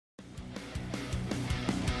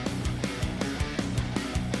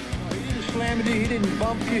slammed you, he didn't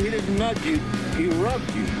bump you, he didn't nudge you, he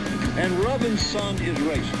rubbed you. And rubbing, son, is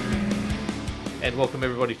racing. And welcome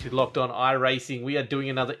everybody to Locked On iRacing. We are doing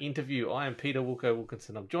another interview. I am Peter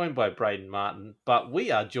Wilkinson. I'm joined by Braden Martin, but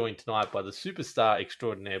we are joined tonight by the superstar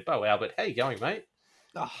extraordinaire, Bo Albert. How you going, mate?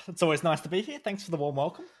 Oh, it's always nice to be here. Thanks for the warm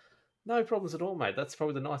welcome. No problems at all, mate. That's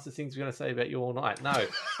probably the nicest things we're going to say about you all night.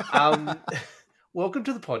 No. Welcome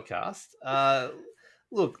to the podcast.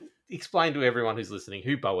 Look, explain to everyone who's listening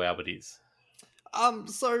who Bo Albert is.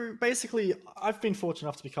 So basically, I've been fortunate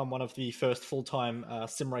enough to become one of the first full-time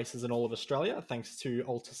sim racers in all of Australia, thanks to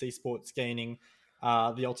Altus Esports gaining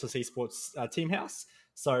the Altus Esports team house.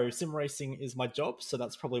 So sim racing is my job, so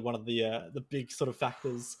that's probably one of the big sort of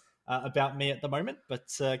factors about me at the moment. But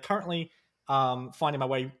currently, finding my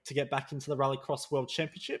way to get back into the Rallycross World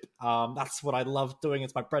Championship. That's what I love doing.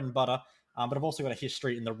 It's my bread and butter. But I've also got a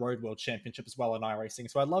history in the Road World Championship as well in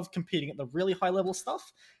iRacing. So I love competing at the really high level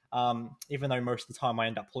stuff, even though most of the time I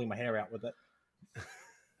end up pulling my hair out with it.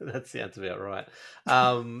 That sounds about right.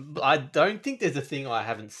 I don't think there's a thing I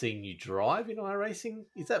haven't seen you drive in iRacing.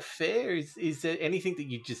 Is that fair? Is there anything that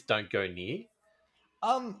you just don't go near?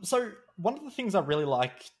 So one of the things I really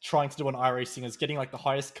like trying to do in iRacing is getting like the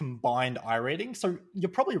highest combined iRating. So you're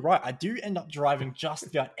probably right. I do end up driving just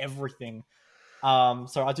about everything.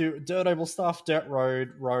 So I do dirt oval stuff, dirt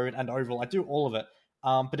road, and oval. I do all of it.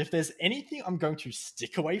 But if there's anything I'm going to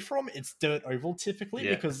stick away from, it's dirt oval typically,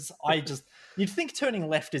 because you'd think turning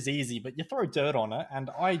left is easy, but you throw dirt on it, and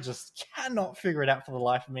I just cannot figure it out for the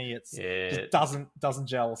life of me. Just doesn't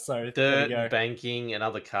gel. So dirt, banking, and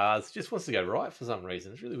other cars just wants to go right for some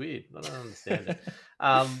reason. It's really weird. I don't understand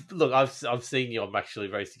it. Look, I've seen you. I've actually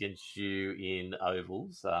raced against you in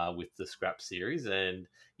ovals with the Scrap Series, and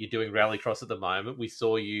you're doing Rallycross at the moment. We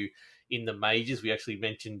saw you in the majors. We actually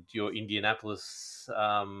mentioned your Indianapolis.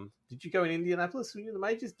 Did you go in Indianapolis when you were in the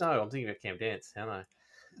majors? No, I'm thinking about Camp Dance. How know?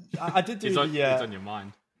 I did do it's on your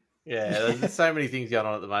mind. Yeah, there's so many things going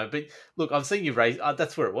on at the moment. But look, I've seen you race.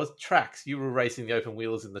 That's where it was. Tracks. You were racing the open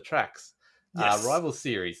wheelers in the tracks. Yes. Rival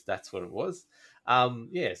Series. That's what it was.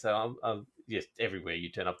 So I'm yes, everywhere you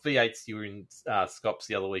turn up. V8s. You were in Scops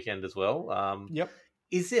the other weekend as well. Yep.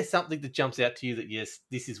 Is there something that jumps out to you that, yes,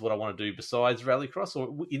 this is what I want to do besides Rallycross?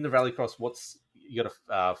 Or in the Rallycross, you got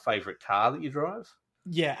a favourite car that you drive?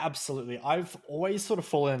 Yeah, absolutely. I've always sort of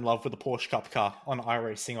fallen in love with the Porsche Cup car on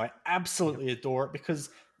iRacing. I absolutely adore it because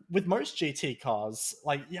with most GT cars,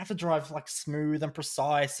 like you have to drive like smooth and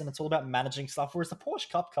precise, and it's all about managing stuff. Whereas the Porsche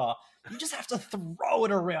Cup car, you just have to throw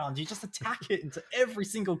it around. You just attack it into every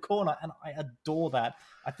single corner, and I adore that.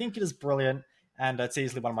 I think it is brilliant. And it's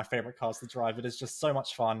easily one of my favorite cars to drive. It is just so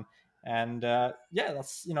much fun. And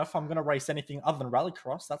that's, if I'm going to race anything other than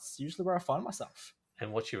Rallycross, that's usually where I find myself.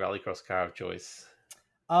 And what's your Rallycross car of choice?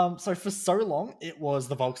 So for so long, it was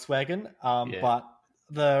the Volkswagen. But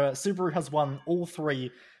the Subaru has won all three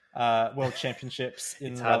world championships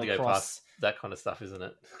in Rallycross. It's hard to go past that kind of stuff, isn't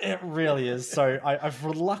it? It really is. So I've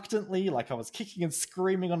reluctantly, I was kicking and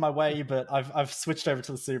screaming on my way, but I've switched over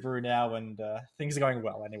to the Subaru now, and things are going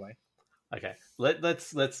well anyway. Okay,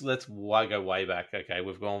 let's go way back. Okay,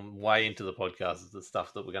 we've gone way into the podcast, the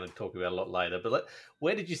stuff that we're going to talk about a lot later. But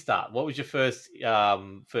where did you start? What was your first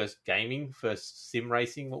gaming, first sim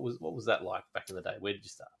racing? What was that like back in the day? Where did you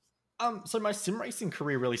start? So my sim racing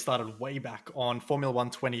career really started way back on Formula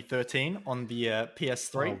 1 2013 on the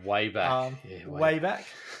PS3. Oh, way back. Way back.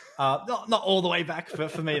 Not all the way back, but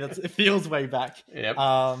for me, it feels way back. Yep.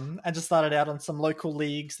 And just started out on some local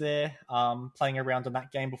leagues there, playing around in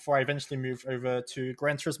that game before I eventually moved over to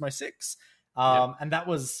Gran Turismo 6. And that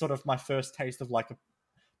was sort of my first taste of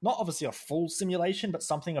not obviously a full simulation, but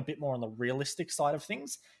something a bit more on the realistic side of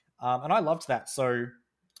things. And I loved that. So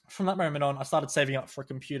from that moment on, I started saving up for a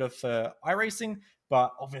computer for iRacing,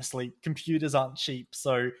 but obviously computers aren't cheap.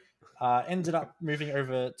 So ended up moving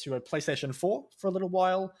over to a PlayStation 4 for a little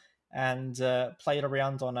while and played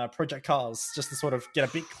around on Project Cars just to sort of get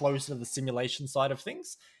a bit closer to the simulation side of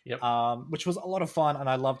things, which was a lot of fun, and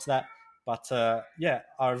I loved that. But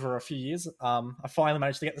over a few years, I finally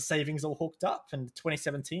managed to get the savings all hooked up. And in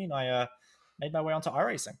 2017, I made my way onto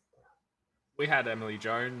iRacing. We had Emily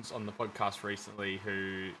Jones on the podcast recently,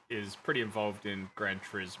 who is pretty involved in Gran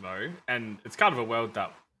Turismo, and it's kind of a world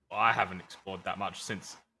that I haven't explored that much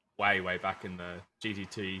since way back in the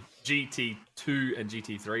GT2 and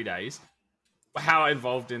GT3 days. How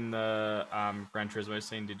involved in the Gran Turismo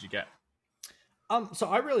scene did you get? So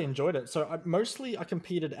I really enjoyed it. So I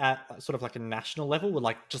competed at sort of like a national level with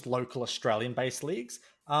just local Australian-based leagues.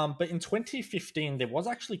 But in 2015, there was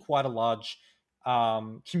actually quite a large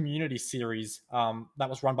community series that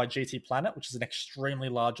was run by GT Planet, which is an extremely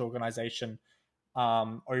large organization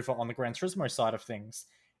over on the Gran Turismo side of things.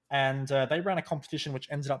 And they ran a competition which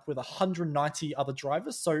ended up with 190 other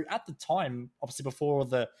drivers. So at the time, obviously before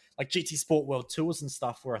the like GT Sport World Tours and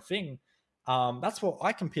stuff were a thing, that's what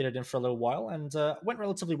I competed in for a little while, and went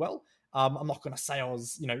relatively well. I'm not going to say I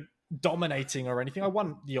was, dominating or anything. I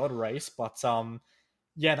won the odd race, but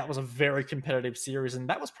yeah, that was a very competitive series, and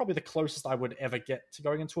that was probably the closest I would ever get to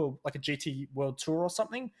going into a GT World Tour or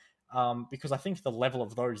something. Because I think the level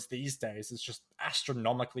of those these days is just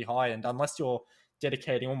astronomically high, and unless you're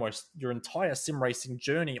dedicating almost your entire sim racing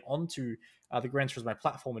journey onto the Gran Turismo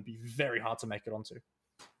platform, it'd be very hard to make it onto.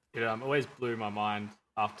 It always blew my mind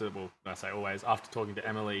after talking to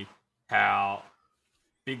Emily, how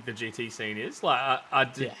big the GT scene is. Like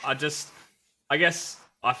I guess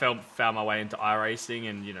I found my way into iRacing,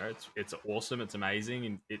 and it's awesome, it's amazing,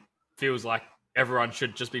 and it feels like everyone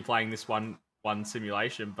should just be playing this one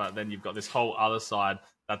simulation. But then you've got this whole other side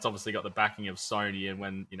that's obviously got the backing of Sony, and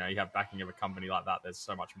when you have backing of a company like that, there's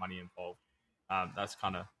so much money involved.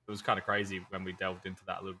 It was kind of crazy when we delved into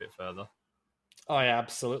that a little bit further. Oh yeah,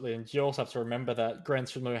 absolutely. And you also have to remember that Gran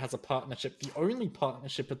Turismo has a partnership, the only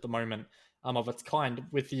partnership at the moment of its kind,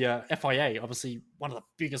 with the FIA, obviously one of the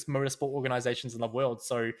biggest motorsport organizations in the world.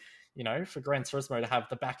 So, for Gran Turismo to have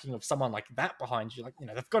the backing of someone like that behind you,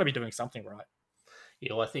 they've got to be doing something right.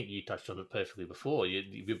 Yeah, well, I think you touched on it perfectly before.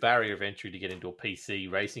 Your barrier of entry to get into a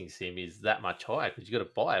PC racing sim is that much higher, because you've got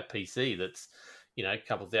to buy a PC that's, a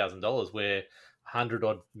couple of $1,000s, where 100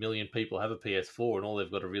 odd million people have a PS4, and all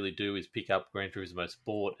they've got to really do is pick up Gran Turismo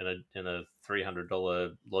Sport and a $300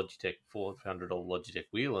 Logitech, $400 Logitech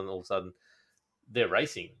wheel, and all of a sudden they're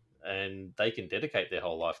racing, and they can dedicate their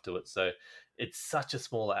whole life to it. So it's such a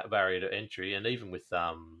small barrier to entry. And even with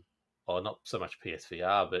not so much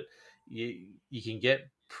PSVR, but you can get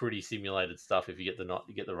pretty simulated stuff if you get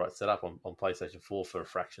the right setup on PlayStation 4 for a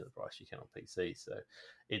fraction of the price you can on PC. So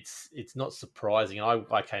it's not surprising.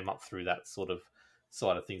 I came up through that sort of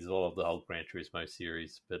side of things as well, of the whole Gran Turismo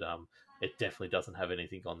series, but it definitely doesn't have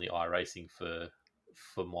anything on the iRacing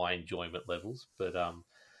for my enjoyment levels. But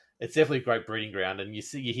it's definitely a great breeding ground, and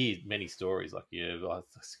you hear many stories. Like I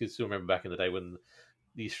still remember back in the day when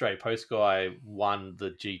the Australian Post guy won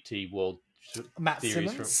the GT World Matt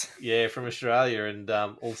Series Simmons, from Australia, and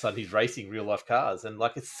all of a sudden he's racing real life cars, and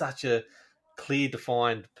it's such a clear,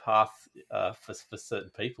 defined path for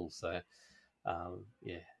certain people. So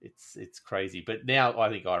it's crazy. But now I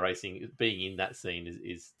think iRacing, being in that scene,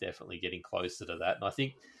 is definitely getting closer to that, and I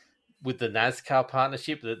think with the NASCAR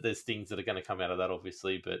partnership, that there's things that are going to come out of that,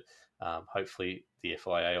 obviously, but hopefully the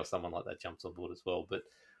FIA or someone like that jumps on board as well. But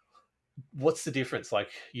what's the difference?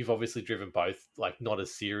 You've obviously driven both, not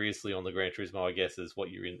as seriously on the Gran Turismo, I guess, as what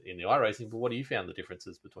you're in the iRacing, but what do you found the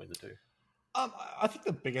differences between the two? I think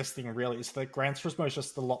the biggest thing really is that Gran Turismo is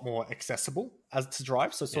just a lot more accessible as to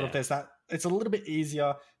drive. So of there's that, it's a little bit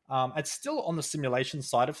easier. It's still on the simulation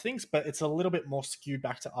side of things, but it's a little bit more skewed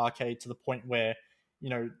back to arcade, to the point where,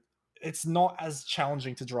 it's not as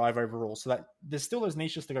challenging to drive overall. So that there's still those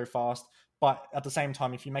niches to go fast, but at the same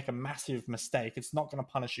time, if you make a massive mistake, it's not going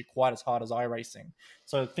to punish you quite as hard as iRacing.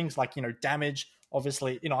 So things like, damage,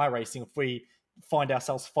 obviously in iRacing, if we find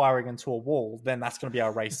ourselves firing into a wall, then that's going to be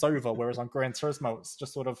our race over. Whereas on Gran Turismo, it's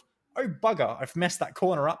just sort of, oh bugger, I've messed that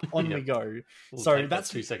corner up, on we go. We'll so take that's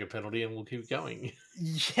that 2-second penalty and we'll keep going.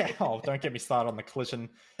 Yeah, don't get me started on the collision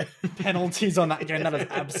penalties on that game. That is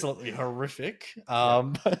absolutely horrific.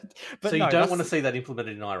 But so you don't want to see that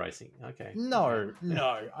implemented in iRacing? Okay. No.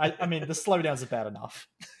 I mean, the slowdowns are bad enough.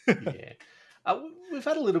 Yeah. We've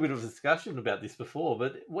had a little bit of a discussion about this before,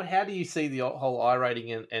 but how do you see the whole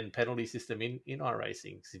iRating and penalty system in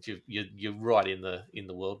iRacing, since you're right in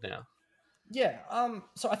the world now? Yeah,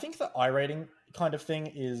 so I think the iRating kind of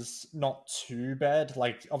thing is not too bad.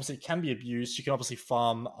 Obviously it can be abused. You can obviously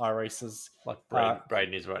farm iRacers. Like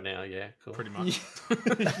Braden is right now, yeah, cool. Pretty much.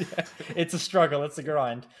 Yeah, it's a struggle, it's a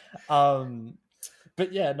grind.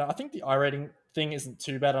 But yeah, no, I think the iRating thing isn't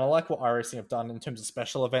too bad. And I like what iRacing have done in terms of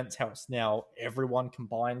special events, how it's now everyone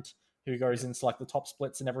combined who goes into the top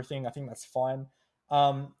splits and everything. I think that's fine.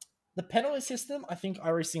 The penalty system, I think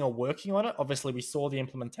iRacing are working on it. Obviously, we saw the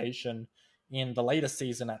implementation in the later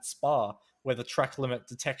season at Spa, where the track limit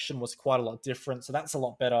detection was quite a lot different. So that's a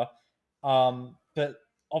lot better. But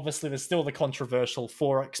obviously there's still the controversial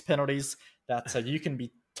 4x penalties that you can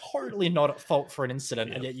be totally not at fault for an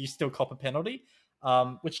incident, and yet you still cop a penalty,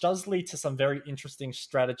 which does lead to some very interesting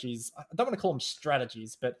strategies. I don't want to call them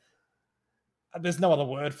strategies, but there's no other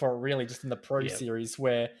word for it really, just in the Pro Series,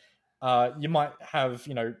 where you might have,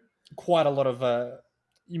 quite a lot of...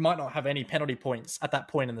 you might not have any penalty points at that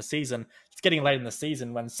point in the season. It's getting late in the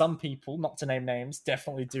season when some people, not to name names,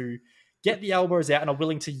 definitely do get the elbows out and are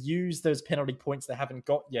willing to use those penalty points they haven't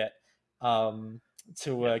got yet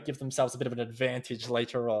to give themselves a bit of an advantage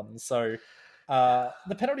later on. So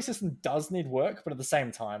the penalty system does need work, but at the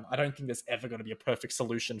same time, I don't think there's ever going to be a perfect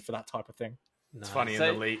solution for that type of thing. It's funny in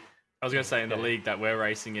the league. I was going to say in the league that we're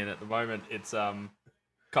racing in at the moment, it's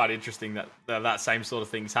quite interesting that same sort of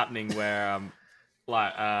thing's happening where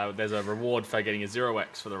there's a reward for getting a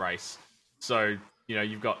 0x for the race. So,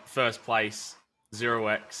 you've got first place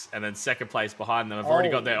 0x and then second place behind them have already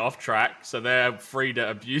got their off track, so they're free to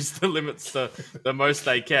abuse the limits to the most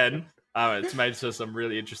they can. It's made for some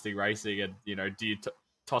really interesting racing, and do you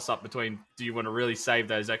toss up between, do you want to really save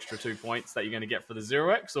those extra 2 points that you're going to get for the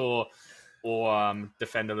 0x or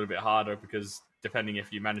defend a little bit harder, because depending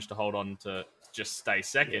if you manage to hold on to just stay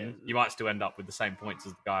second, you might still end up with the same points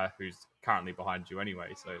as the guy who's currently behind you anyway.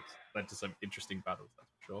 So it's led to some interesting battles, that's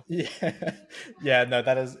for sure. Yeah, no,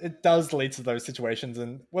 it does lead to those situations,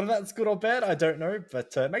 and whether that's good or bad, I don't know,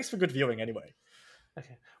 but it makes for good viewing anyway.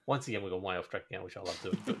 Okay. Once again, we've gone way off track now, which I love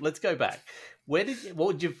doing. But let's go back. What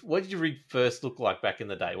did your rig first look like back in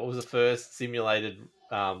the day? What was the first simulated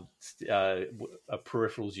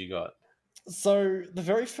peripherals you got? So the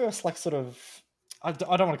very first, I don't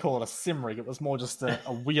want to call it a sim rig. It was more just a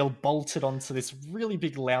wheel bolted onto this really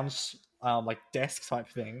big lounge, desk type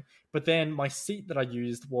thing. But then my seat that I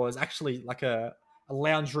used was actually like a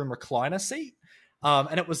lounge room recliner seat.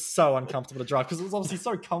 And it was so uncomfortable to drive because it was obviously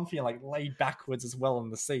so comfy and laid backwards as well in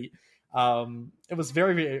the seat. It was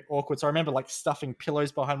very, very awkward. So I remember stuffing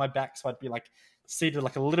pillows behind my back so I'd be seated a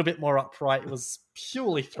little bit more upright. It was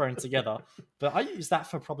purely thrown together. But I used that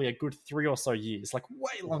for probably a good 3 or so years,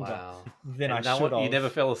 way longer than I should have. You never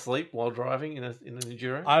fell asleep while driving in an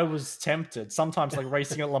enduro? I was tempted. Sometimes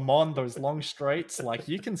racing at Le Mans, those long straights,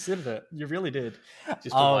 you considered it. You really did. Just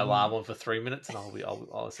put my alarm on for 3 minutes and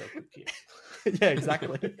I'll say good kid. Yeah,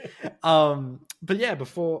 exactly. But yeah,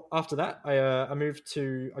 after that,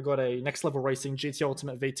 I got a Next Level Racing GT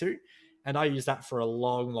Ultimate V2, and I used that for a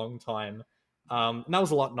long, long time. And that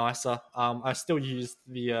was a lot nicer. I still used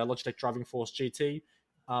the Logitech Driving Force GT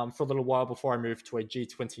for a little while before I moved to a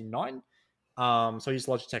G29. So I used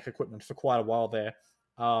Logitech equipment for quite a while there.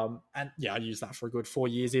 And yeah, I used that for a good 4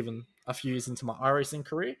 years, even a few years into my iRacing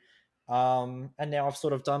career. And now I've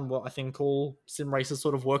sort of done what I think all sim racers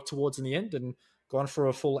sort of work towards in the end and gone for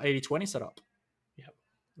a full 80-20 setup. Yep.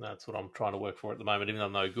 That's what I'm trying to work for at the moment, even though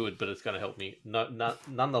I'm no good, but it's going to help me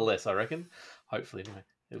nonetheless, I reckon. Hopefully, anyway.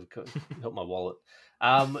 It would help my wallet.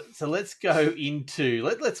 So let's go into...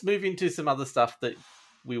 Let's move into some other stuff that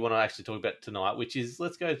we want to actually talk about tonight, which is,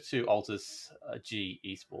 let's go to Altus G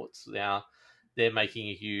Esports. Now, they're making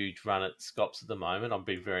a huge run at Scops at the moment. I'm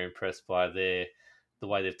being very impressed by the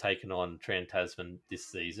way they've taken on Trans-Tasman this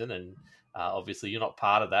season. And obviously, you're not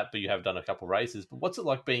part of that, but you have done a couple of races. But what's it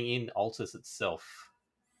like being in Altus itself?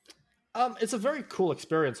 It's a very cool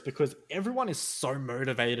experience because everyone is so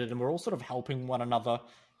motivated and we're all sort of helping one another.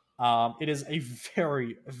 It is a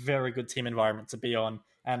very, very good team environment to be on.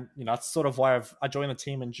 And, that's sort of why I joined the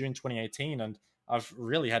team in June 2018. And I've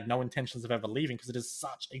really had no intentions of ever leaving because it is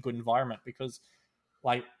such a good environment because,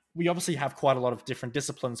 we obviously have quite a lot of different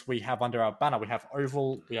disciplines we have under our banner. We have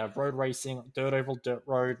oval, we have road racing, dirt oval, dirt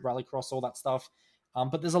road, rallycross, all that stuff.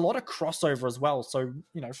 But there's a lot of crossover as well. So,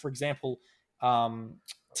 for example,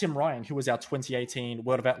 Tim Ryan, who was our 2018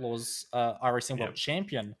 World of Outlaws iRacing World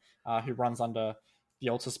Champion, who runs under the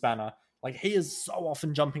Altus banner, he is so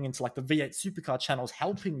often jumping into the V8 Supercar channels,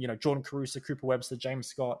 helping, Jordan Caruso, Cooper Webster, James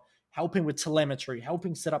Scott, helping with telemetry,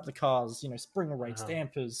 helping set up the cars, spring rates,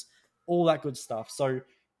 dampers, all that good stuff. So,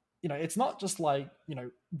 it's not just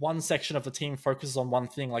one section of the team focuses on one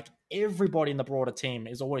thing. Everybody in the broader team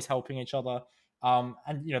is always helping each other. And,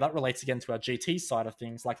 that relates again to our GT side of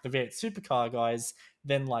things. The V8 Supercar guys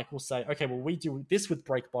then will say, okay, well, we do this with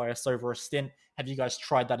brake bias over a stint. Have you guys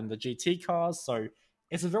tried that in the GT cars? So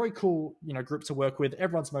it's a very cool, group to work with.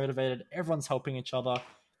 Everyone's motivated. Everyone's helping each other.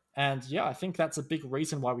 And yeah, I think that's a big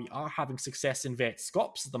reason why we are having success in V8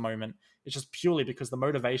 Scops at the moment. It's just purely because the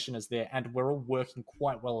motivation is there and we're all working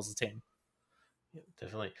quite well as a team. Yeah,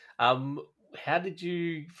 definitely. How did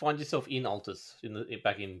you find yourself in Altus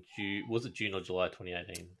back in June? Was it June or July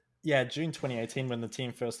 2018? Yeah, June 2018 when the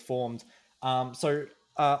team first formed. So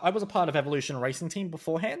I was a part of Evolution Racing Team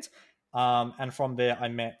beforehand. And from there, I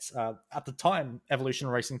met, at the time, Evolution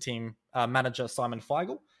Racing Team manager Simon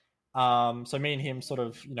Feigl. So me and him sort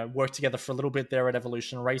of, worked together for a little bit there at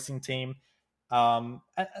Evolution Racing Team. And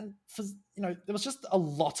for, there was just a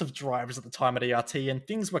lot of drivers at the time at ERT and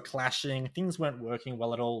things were clashing. Things weren't working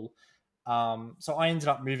well at all. So I ended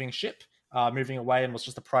up moving away and was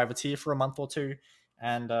just a privateer for a month or two.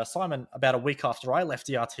 And Simon, about a week after I left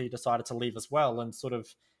ERT, decided to leave as well, and sort of,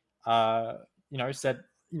 said,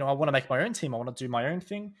 I want to make my own team. I want to do my own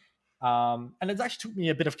thing. And it actually took me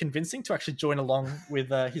a bit of convincing to actually join along with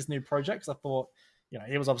his new projects. I thought,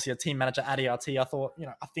 he was obviously a team manager at ERT. I thought,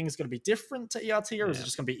 are things going to be different to ERT, or is it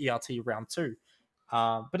just going to be ERT round 2?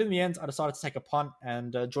 But in the end, I decided to take a punt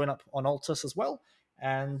and join up on Altus as well.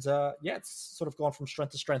 And it's sort of gone from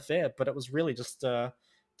strength to strength there. But it was really just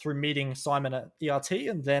through meeting Simon at ERT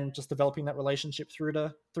and then just developing that relationship through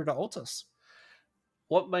to Altus.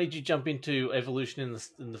 What made you jump into Evolution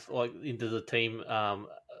into the team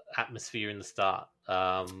atmosphere in the start?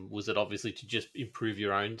 Was it obviously to just improve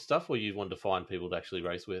your own stuff, or you wanted to find people to actually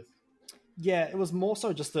race with? Yeah, it was more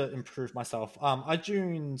so just to improve myself. I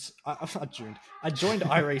joined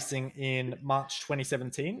iRacing in March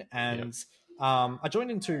 2017, and I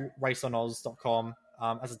joined into raceonoz.com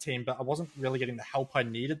as a team, but I wasn't really getting the help I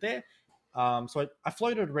needed there. So I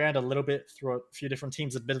floated around a little bit through a few different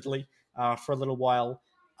teams, admittedly, for a little while.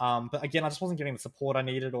 But again, I just wasn't getting the support I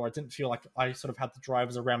needed, or I didn't feel like I sort of had the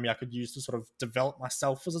drivers around me I could use to sort of develop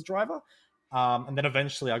myself as a driver. And then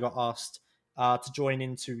eventually I got asked to join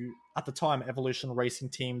into, at the time, Evolution Racing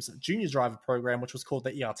Team's junior driver program, which was called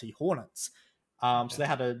the ERT Hornets. So they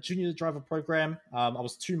had a junior driver program. I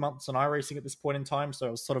was 2 months on iRacing at this point in time, so I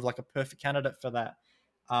was sort of like a perfect candidate for that.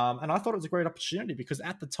 And I thought it was a great opportunity because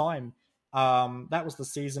at the time, that was the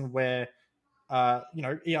season where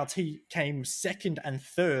ERT came second and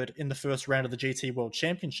third in the first round of the GT World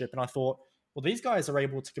Championship. And I thought, well, these guys are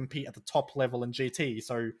able to compete at the top level in GT,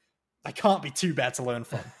 so they can't be too bad to learn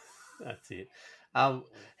from. That's it.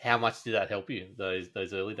 How much did that help you,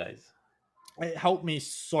 those early days? It helped me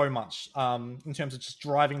so much in terms of just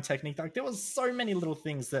driving technique. Like, there was so many little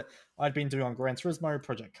things that I'd been doing on Gran Turismo,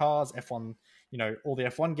 Project Cars, F1, all the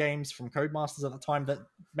F1 games from Codemasters at the time that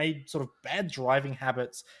made sort of bad driving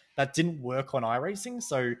habits that didn't work on iRacing.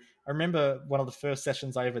 So I remember one of the first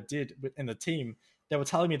sessions I ever did in the team, they were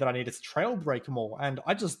telling me that I needed to trail brake more. And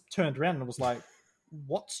I just turned around and was like,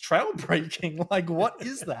 what's trail braking? Like, what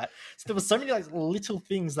is that? So there were so many little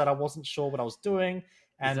things that I wasn't sure what I was doing.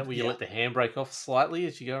 And is that where you let the handbrake off slightly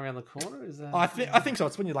as you go around the corner? Is that? I think so.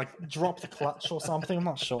 It's when you drop the clutch or something. I'm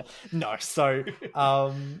not sure. No. So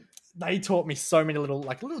they taught me so many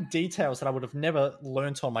little details that I would have never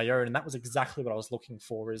learnt on my own, and that was exactly what I was looking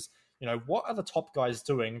for. Is what are the top guys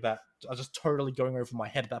doing that are just totally going over my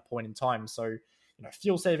head at that point in time? So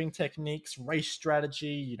fuel saving techniques, race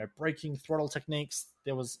strategy, braking, throttle techniques.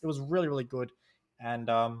 It was really, really good,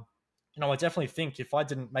 and I definitely think if I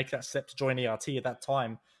didn't make that step to join ERT at that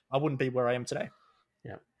time, I wouldn't be where I am today.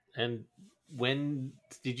 Yeah. And when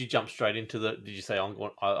did you jump straight into did you say,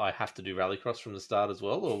 I have to do rallycross from the start as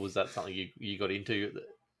well? Or was that something you got into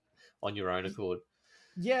on your own accord?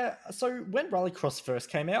 Yeah. So when rallycross first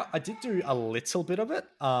came out, I did do a little bit of it.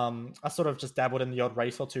 I sort of just dabbled in the odd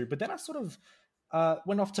race or two, but then I sort of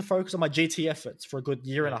went off to focus on my GT efforts for a good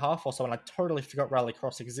year and a half or so, and I totally forgot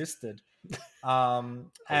rallycross existed. And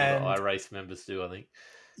iRace members do, I think.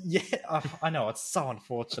 Yeah, I know, it's so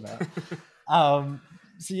unfortunate.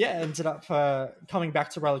 So yeah, ended up coming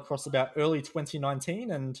back to rallycross about early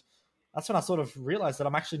 2019, and that's when I sort of realized that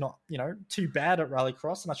I'm actually not, too bad at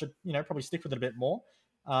rallycross, and I should, probably stick with it a bit more.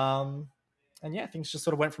 And yeah, things just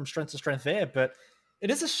sort of went from strength to strength there, but it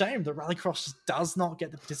is a shame that rallycross just does not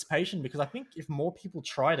get the participation, because I think if more people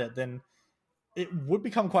tried it, then it would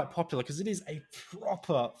become quite popular, because it is a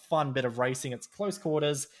proper fun bit of racing. It's close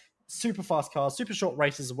quarters, super fast cars, super short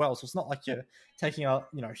races as well. So it's not like you're taking a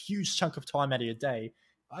huge chunk of time out of your day.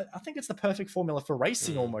 I think it's the perfect formula for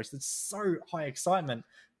racing almost. It's so high excitement,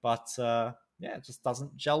 but it just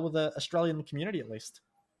doesn't gel with the Australian community, at least.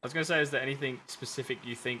 I was going to say, is there anything specific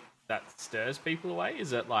you think that stirs people away?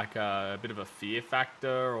 Is it like a bit of a fear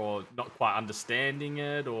factor, or not quite understanding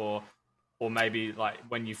it, or maybe like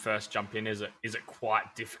when you first jump in, is it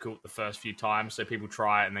quite difficult the first few times, so people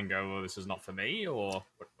try it and then go, well, this is not for me? Or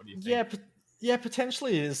what do you think? Yeah,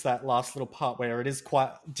 potentially it is that last little part where it is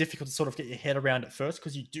quite difficult to sort of get your head around at first,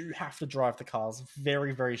 because you do have to drive the cars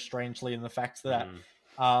very, very strangely, in the fact that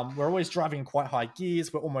we're always driving in quite high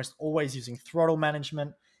gears. We're almost always using throttle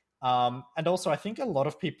management. And also, I think a lot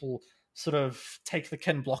of people sort of take the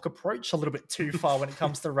Ken Block approach a little bit too far when it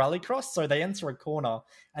comes to rallycross. So they enter a corner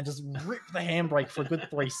and just rip the handbrake for a good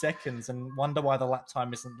 3 seconds and wonder why the lap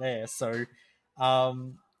time isn't there. So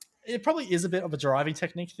it probably is a bit of a driving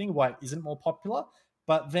technique thing why it isn't more popular.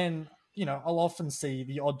 But then, I'll often see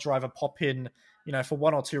the odd driver pop in, for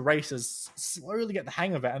 1 or 2 races, slowly get the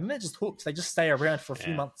hang of it, and they're just hooked. They just stay around for a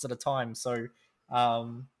few months at a time. So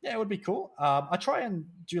Yeah, it would be cool. I try and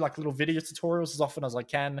do like little video tutorials as often as I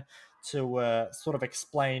can to sort of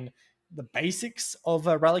explain the basics of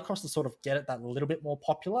Rallycross to sort of get it that little bit more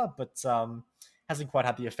popular, but hasn't quite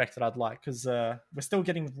had the effect that I'd like because we're still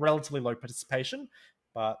getting relatively low participation,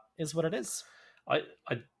 but is what it is. I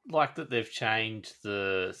like that they've changed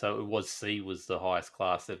so it was C was the highest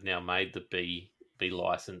class. They've now made the B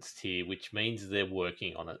licensed tier, which means they're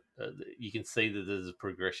working on it. You can see that there's a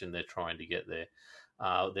progression they're trying to get there.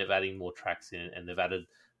 They're adding more tracks in, and they've added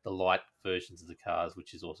the light versions of the cars,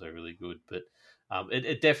 which is also really good. But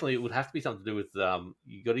it definitely would have to be something to do with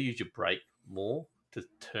you got to use your brake more to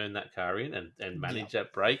turn that car in and manage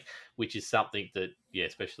that brake, which is something that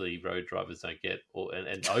especially road drivers don't get,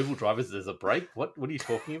 and oval drivers. There's a brake. What are you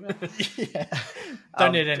talking about?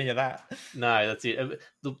 Don't need any of that. No, that's it.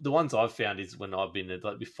 The ones I've found is when I've been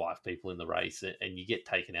with 5 people in the race, and you get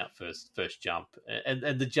taken out first jump, and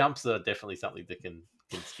the jumps are definitely something that can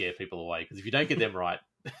scare people away, because if you don't get them right,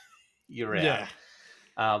 you're out. Yeah.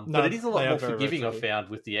 But it is a lot more forgiving, I've found,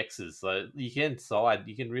 with the X's. So you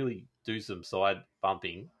can really do some side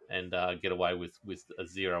bumping and get away with a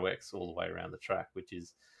 0x all the way around the track, which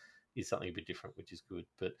is something a bit different, which is good.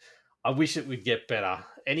 But I wish it would get better.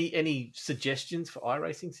 Any suggestions for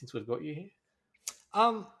iRacing since we've got you here?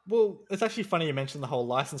 Well, it's actually funny you mentioned the whole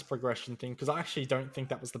license progression thing, because I actually don't think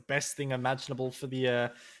that was the best thing imaginable for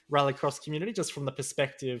the Rallycross community, just from the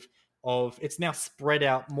perspective of it's now spread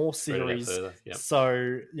out more series.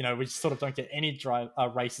 So, we sort of don't get any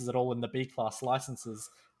races at all in the B class licenses.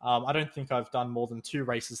 I don't think I've done more than 2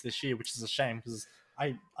 races this year, which is a shame because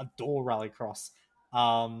I adore Rallycross.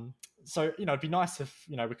 So, it'd be nice if,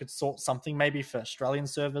 we could sort something maybe for Australian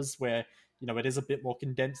servers where, it is a bit more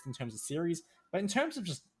condensed in terms of series. But in terms of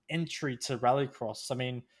just entry to Rallycross, I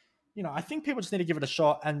mean, I think people just need to give it a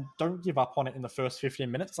shot and don't give up on it in the first 15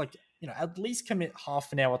 minutes. Like, at least commit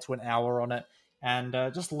half an hour to an hour on it and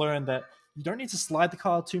just learn that you don't need to slide the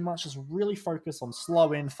car too much. Just really focus on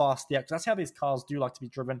slow in, fast out, because that's how these cars do like to be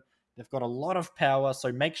driven. They've got a lot of power,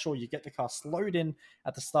 so make sure you get the car slowed in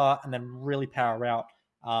at the start and then really power out.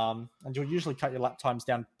 And you'll usually cut your lap times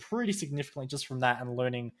down pretty significantly just from that, and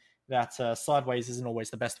learning that sideways isn't always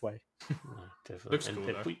the best way. Definitely. Looks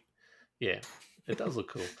cool, yeah, it does look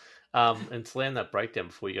cool. And slam that brake down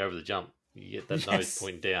before you go over the jump. You get that nose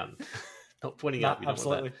pointing down, not pointing up. You don't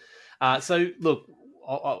want that. So, look,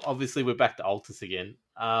 obviously we're back to Altus again.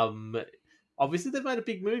 Obviously they've made a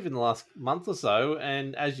big move in the last month or so,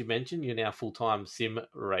 and as you mentioned, you're now full-time sim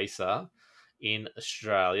racer in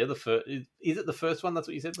Australia. Is it the first one? That's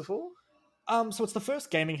what you said before? So it's the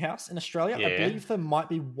first gaming house in Australia. Yeah. I believe there might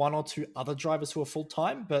be 1 or 2 other drivers who are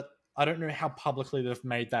full-time, but I don't know how publicly they've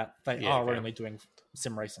made that they are only doing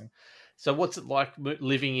sim racing. So what's it like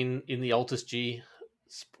living in the Altus G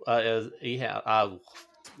e-house,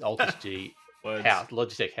 Altus G house,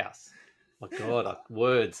 Logitech house? My God,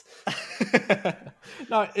 words.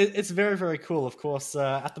 No, it's very, very cool. Of course,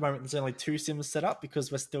 at the moment, there's only 2 sims set up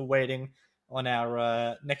because we're still waiting on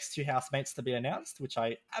our next 2 housemates to be announced, which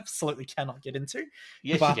I absolutely cannot get into.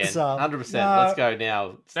 Yes, you can. 100%. Let's go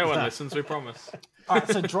now. No one listens, we promise. All right,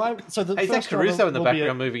 so drive. So the hey, first Caruso in the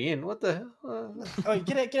background moving in. What the hell? Oh,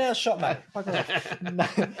 get out of shot, mate.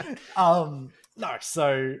 No,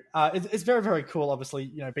 so it's very, very cool.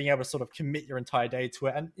 Obviously, being able to sort of commit your entire day to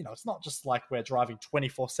it, and it's not just like we're driving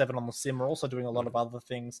 24/7 on the sim. We're also doing a lot of other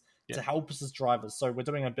things to help us as drivers. So we're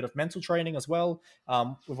doing a bit of mental training as well.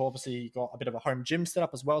 We've obviously got a bit of a home gym set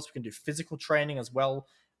up as well, so we can do physical training as well.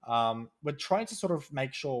 We're trying to sort of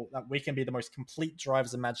make sure that we can be the most complete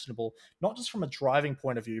drivers imaginable, not just from a driving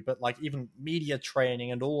point of view, but like even media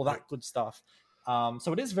training and all of that good stuff.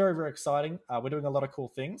 So it is very, very exciting. We're doing a lot of cool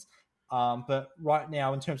things. But right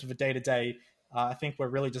now, in terms of a day-to-day, I think we're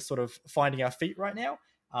really just sort of finding our feet right now.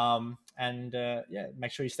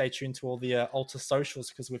 Make sure you stay tuned to all the Altus socials,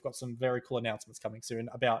 because we've got some very cool announcements coming soon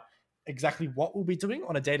about exactly what we'll be doing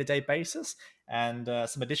on a day-to-day basis, and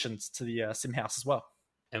some additions to the sim house as well.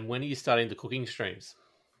 And when are you starting the cooking streams?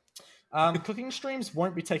 Cooking streams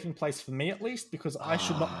won't be taking place for me, at least, because I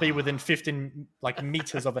should not be within 15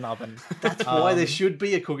 meters of an oven. That's why there should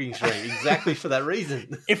be a cooking stream, exactly for that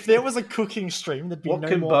reason. If there was a cooking stream, there'd be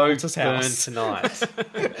no more Altus house. Tonight?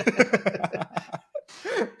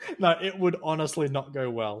 No, it would honestly not go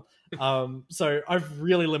well. So I've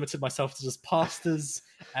really limited myself to just pastas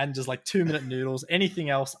and just like 2-minute noodles.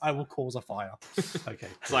 Anything else, I will cause a fire. Okay,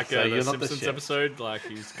 it's like the Simpsons episode. Like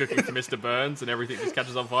he's cooking for Mr. Burns, and everything just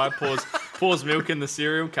catches on fire. Pours milk in the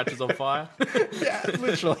cereal, catches on fire. Yeah,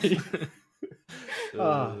 literally.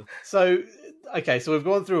 So we've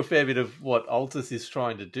gone through a fair bit of what Altus is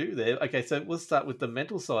trying to do there. Okay, so we'll start with the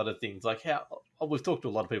mental side of things. Like, how we've talked to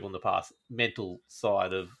a lot of people in the past. Mental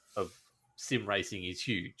side of sim racing is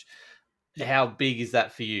huge. How big is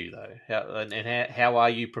that for you, though? How are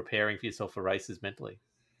you preparing for yourself for races mentally?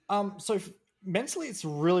 Mentally, it's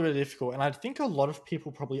really, really difficult. And I think a lot of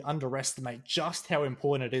people probably underestimate just how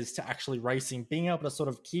important it is to actually racing, being able to sort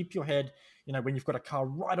of keep your head, when you've got a car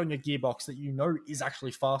right on your gearbox that is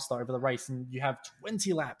actually faster over the race and you have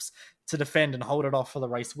 20 laps to defend and hold it off for the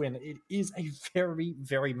race win. It is a very,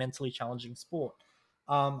 very mentally challenging sport.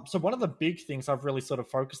 So one of the big things I've really sort of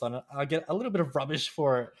focused on, I get a little bit of rubbish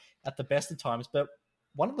for it at the best of times, but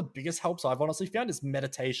one of the biggest helps I've honestly found is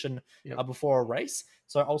meditation before a race.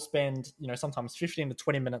 So I'll spend, sometimes 15 to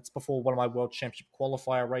 20 minutes before one of my world championship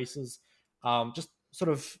qualifier races, just sort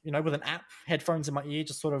of, with an app, headphones in my ear,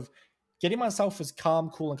 just sort of getting myself as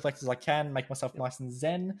calm, cool, and collected as I can, make myself nice and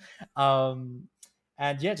zen.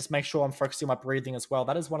 Just make sure I'm focusing on my breathing as well.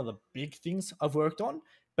 That is one of the big things I've worked on.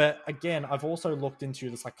 But again, I've also looked into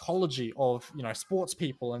the psychology of, sports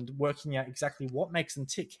people and working out exactly what makes them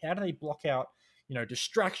tick. How do they block out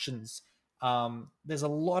distractions? There's a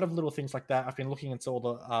lot of little things like that. I've been looking into all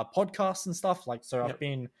the podcasts and stuff. I've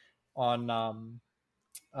been on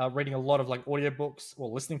reading a lot of audiobooks or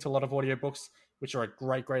listening to a lot of audiobooks, which are a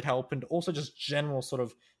great, great help. And also just general sort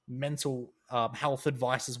of mental health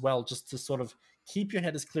advice as well, just to sort of keep your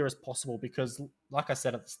head as clear as possible. Because like I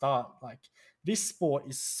said at the start, this sport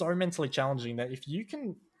is so mentally challenging that if you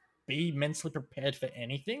can be mentally prepared for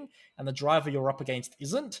anything and the driver you're up against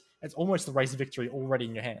isn't, it's almost the race victory already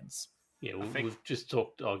in your hands. Yeah, we've just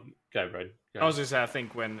talked. Oh, go, bro. I was going to say, I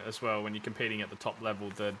think when you're competing at the top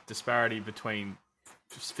level, the disparity between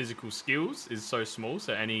physical skills is so small.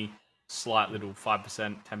 So any slight little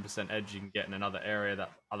 5%, 10% edge you can get in another area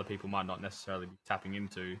that other people might not necessarily be tapping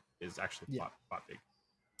into is actually quite big.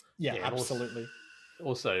 Yeah, absolutely.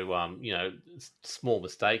 Also, small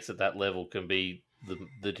mistakes at that level can be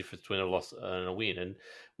the difference between a loss and a win. And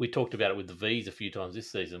we talked about it with the V's a few times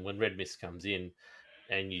this season. When Red Mist comes in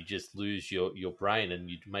and you just lose your brain and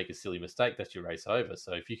you make a silly mistake, that's your race over.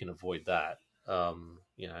 So if you can avoid that,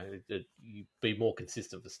 you be more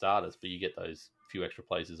consistent for starters, but you get those few extra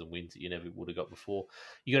places and wins that you never would have got before.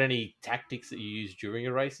 You got any tactics that you use during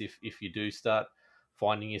a race if you do start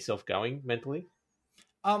finding yourself going mentally?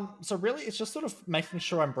 So really it's just sort of making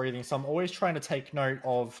sure I'm breathing. So I'm always trying to take note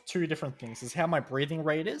of two different things: is how my breathing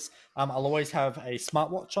rate is. I'll always have a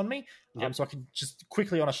smartwatch on me, so I can just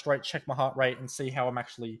quickly on a straight check my heart rate and see how I'm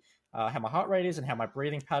actually how my heart rate is and how my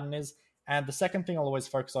breathing pattern is. And the second thing I'll always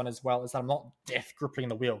focus on as well is that I'm not death gripping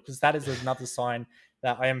the wheel, because that is another sign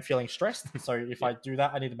that I am feeling stressed. So if I do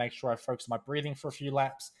that, I need to make sure I focus on my breathing for a few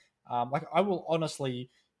laps. I will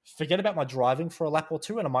honestly forget about my driving for a lap or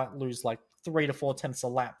two, and I might lose 3 to 4 tenths a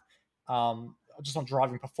lap just on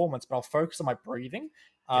driving performance, but I'll focus on my breathing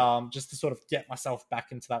just to sort of get myself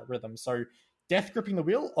back into that rhythm. So death gripping the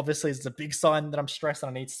wheel obviously is a big sign that I'm stressed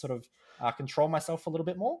and I need to sort of control myself a little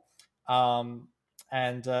bit more.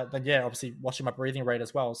 Then obviously watching my breathing rate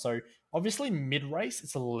as well. So obviously mid-race,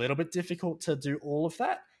 it's a little bit difficult to do all of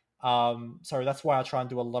that. So that's why I try and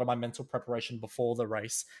do a lot of my mental preparation before the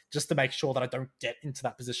race, just to make sure that I don't get into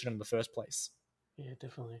that position in the first place. Yeah,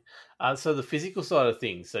 definitely. So the physical side of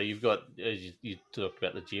things. So you've got, as you talked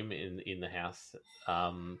about, the gym in the house.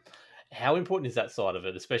 How important is that side of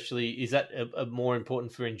it? Especially, is that a more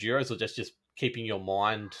important for enduros, or just keeping your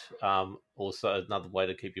mind? Also, another way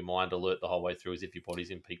to keep your mind alert the whole way through is if your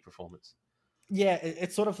body's in peak performance. Yeah,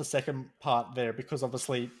 it's sort of the second part there, because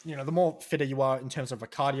obviously, the more fitter you are in terms of a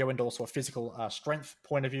cardio and also a physical strength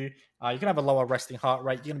point of view, you can have a lower resting heart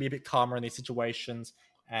rate. You're going to be a bit calmer in these situations.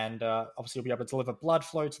 And obviously, you'll be able to deliver blood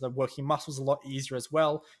flow to the working muscles a lot easier as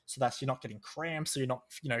well. So you're not getting cramps, so you're not,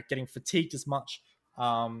 getting fatigued as much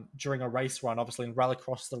during a race run. Obviously, in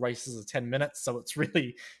Rallycross, the races are 10 minutes, so it's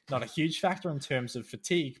really not a huge factor in terms of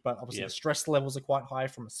fatigue. But obviously, the stress levels are quite high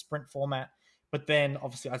from a sprint format. But then,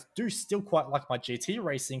 obviously, I do still quite like my GT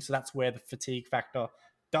racing, so that's where the fatigue factor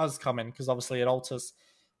does come in, because obviously at Altus,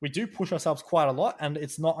 we do push ourselves quite a lot, and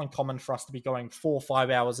it's not uncommon for us to be going 4 or 5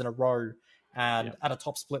 hours in a row. And at a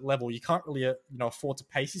top split level, you can't really afford to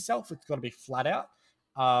pace yourself. It's got to be flat out.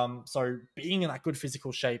 So being in that good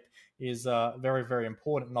physical shape is very, very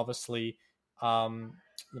important. And obviously,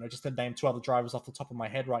 just to name two other drivers off the top of my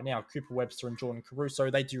head right now, Cooper Webster and Jordan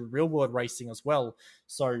Caruso, they do real world racing as well.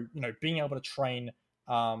 So, being able to train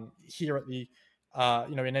here at the,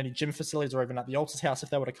 in any gym facilities or even at the Altus house, if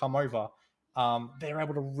they were to come over, they're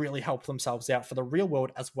able to really help themselves out for the real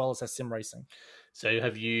world as well as their sim racing. So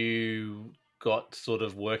have you got sort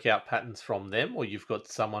of workout patterns from them, or you've got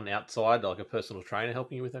someone outside, like a personal trainer,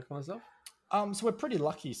 helping you with that kind of stuff? So we're pretty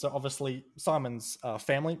lucky. So obviously Simon's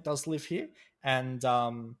family does live here, and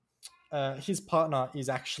his partner is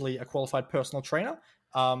actually a qualified personal trainer.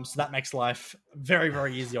 So that makes life very,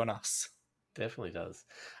 very easy on us. Definitely does.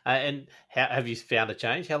 And how have you found a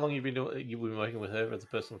change? How long you've been working with her as a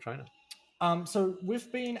personal trainer? So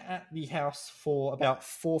we've been at the house for about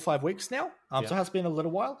 4 or 5 weeks now. So it has been a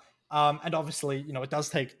little while. And obviously, it does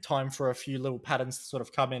take time for a few little patterns to sort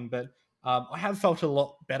of come in, but I have felt a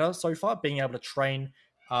lot better so far, being able to train,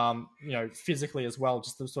 physically as well,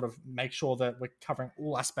 just to sort of make sure that we're covering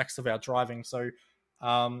all aspects of our driving. So,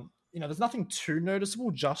 there's nothing too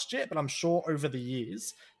noticeable just yet, but I'm sure over the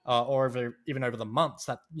years, or even over the months,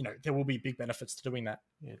 that there will be big benefits to doing that.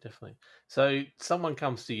 Yeah, definitely. So someone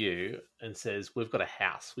comes to you and says, "We've got a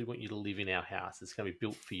house. We want you to live in our house. It's going to be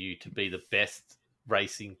built for you to be the best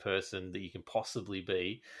racing person that you can possibly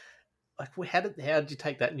be." Like, how did you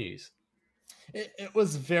take that news? It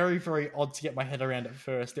was very, very odd to get my head around at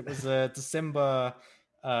first. It was December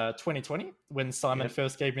 2020 when Simon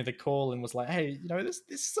first gave me the call and was like, "Hey, this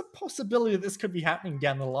is a possibility that this could be happening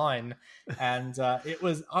down the line," and it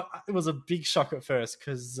was a big shock at first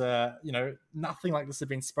because nothing like this had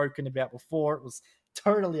been spoken about before. It was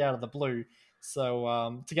totally out of the blue.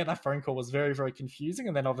 So to get that phone call was very, very confusing.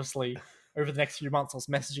 And then obviously over the next few months, I was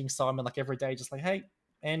messaging Simon like every day, just like, "Hey,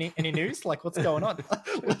 any news? Like, what's going on?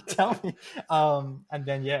 Tell me." And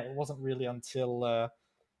then it wasn't really until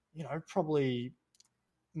probably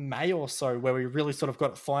May or so where we really sort of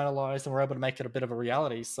got it finalized and we're able to make it a bit of a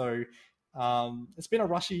reality. So it's been a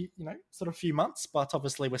rushy, sort of few months, but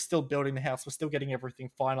obviously we're still building the house. We're still getting everything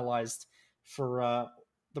finalized for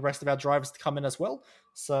the rest of our drivers to come in as well.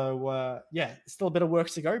 So still a bit of work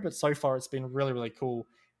to go, but so far it's been really, really cool.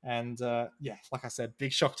 And like I said,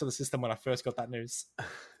 big shock to the system when I first got that news.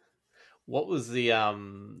 What was the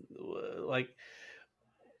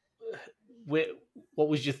what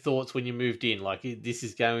was your thoughts when you moved in? Like, this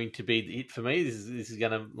is going to be it for me. This is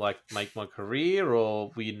going to like make my career,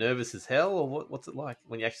 or were you nervous as hell, or what's it like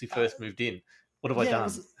when you actually first moved in? What have I done?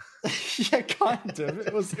 Kind of.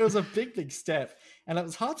 It was a big, big step, and it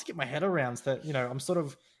was hard to get my head around that. I'm sort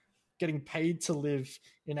of getting paid to live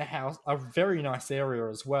in a house, a very nice area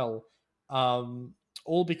as well.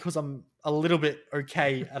 All because I'm a little bit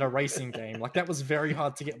okay at a racing game. Like, that was very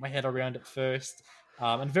hard to get my head around at first.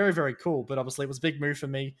 And very, very cool. But obviously it was a big move for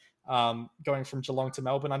me, going from Geelong to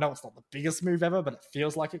Melbourne. I know it's not the biggest move ever, but it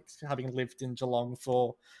feels like it, having lived in Geelong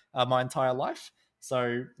for my entire life.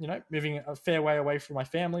 So, moving a fair way away from my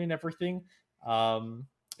family and everything.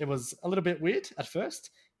 It was a little bit weird at first.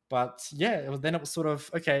 But then it was sort of,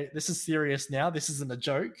 okay, this is serious now. This isn't a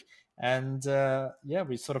joke. And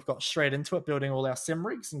we sort of got straight into it, building all our sim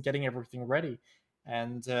rigs and getting everything ready.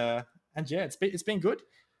 And it's been good.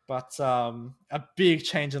 But a big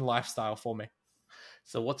change in lifestyle for me.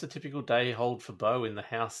 So what's a typical day hold for Bo in the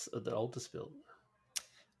house at the Olderspill?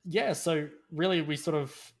 Yeah, so really we sort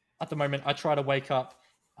of, at the moment, I try to wake up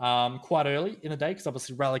quite early in the day because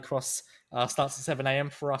obviously Rallycross starts at 7 a.m.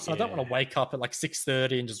 for us. And I don't want to wake up at like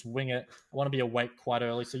 6:30 and just wing it. I want to be awake quite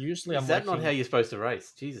early. So usually Is that not how you're supposed to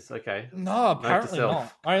race? Jesus, okay. No, apparently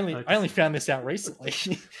not. I only found this out recently.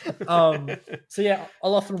 I'll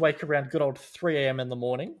often wake around good old 3 a.m. in the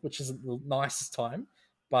morning, which isn't the nicest time.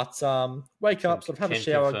 But wake up, sort of have a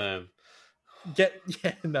shower. Confirm.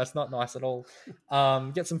 That's not nice at all.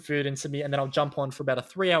 Get some food into me, and then I'll jump on for about a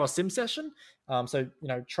 3-hour sim session.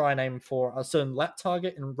 Try and aim for a certain lap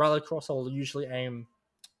target. In Rallycross, I'll usually aim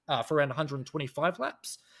for around 125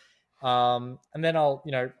 laps. And then I'll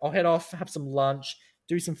head off, have some lunch,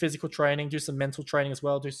 do some physical training, do some mental training as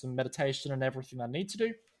well, do some meditation and everything I need to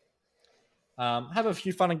do. Have a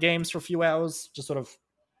few fun and games for a few hours, just sort of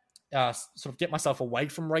get myself away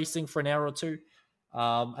from racing for an hour or two.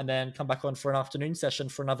 And then come back on for an afternoon session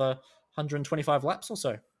for another 125 laps or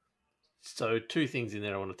so. So 2 things in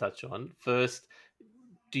there I want to touch on. First,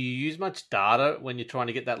 do you use much data when you're trying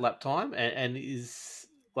to get that lap time? And is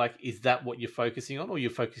that what you're focusing on, or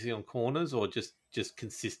you're focusing on corners, or just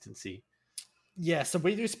consistency? Yeah, so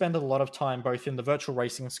we do spend a lot of time both in the Virtual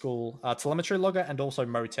Racing School telemetry logger and also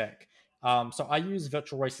Motec. So I use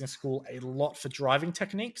Virtual Racing School a lot for driving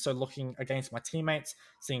technique. So looking against my teammates,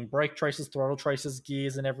 seeing brake traces, throttle traces,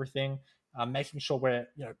 gears and everything, making sure we're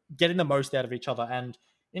getting the most out of each other. And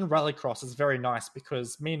in Rallycross, it's very nice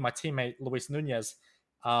because me and my teammate, Luis Nunez,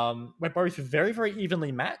 we're both very, very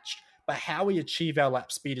evenly matched, but how we achieve our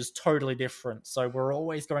lap speed is totally different. So we're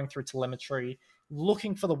always going through telemetry,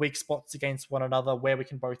 looking for the weak spots against one another, where we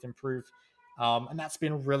can both improve. And that's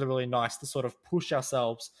been really, really nice to sort of push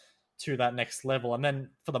ourselves to that next level. And then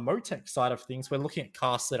for the Motec side of things, we're looking at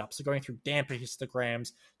car setup. So going through damper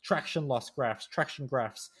histograms, traction loss graphs, traction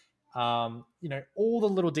graphs, all the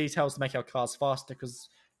little details to make our cars faster. Because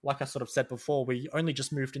like I sort of said before, we only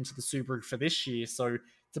just moved into the Subaru for this year. So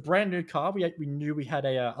it's a brand new car. We knew we had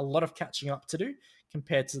a lot of catching up to do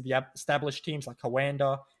compared to the established teams like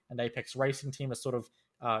Coanda and Apex Racing Team to sort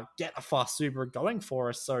of get a fast Subaru going for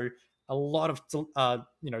us. So a lot of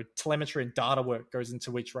telemetry and data work goes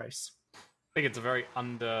into each race. I think it's a very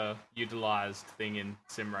underutilized thing in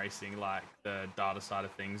sim racing, like the data side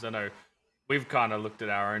of things. I know we've kind of looked at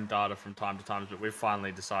our own data from time to time, but we've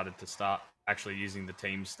finally decided to start actually using the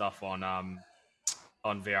team stuff on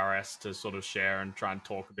VRS to sort of share and try and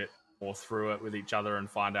talk a bit more through it with each other and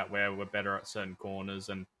find out where we're better at certain corners.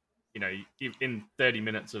 And in 30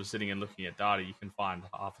 minutes of sitting and looking at data, you can find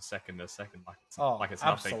half a second, like it's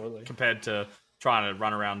nothing absolutely. compared to trying to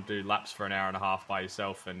run around and do laps for an hour and a half by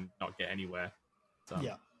yourself and not get anywhere. So,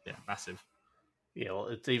 yeah, massive. Yeah, well,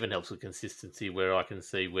 it even helps with consistency where I can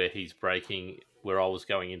see where he's braking, where I was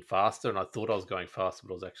going in faster, and I thought I was going faster,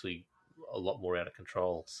 but I was actually a lot more out of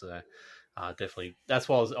control. So definitely, that's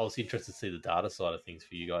why I was interested to see the data side of things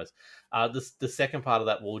for you guys. The second part of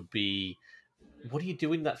that would be, what do you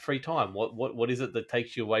do in that free time? What is it that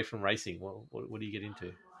takes you away from racing? What do you get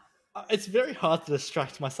into? It's very hard to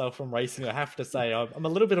distract myself from racing, I have to say. I'm a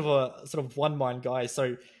little bit of a sort of one-mind guy,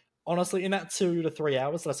 so honestly, in that 2 to 3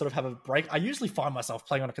 hours that I sort of have a break, I usually find myself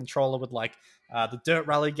playing on a controller with like the Dirt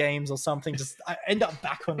Rally games or something. Just I end up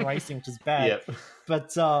back on racing, which is bad. Yep.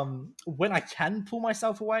 But when I can pull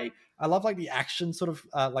myself away, I love like the action sort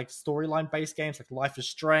of like storyline-based games, like Life is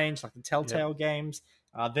Strange, like the Telltale games.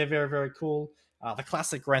 They're very, very cool. The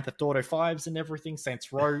classic Grand Theft Auto 5s and everything.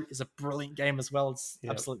 Saints Row is a brilliant game as well. It's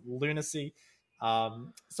absolute lunacy.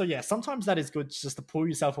 So yeah, sometimes that is good just to pull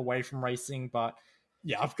yourself away from racing. But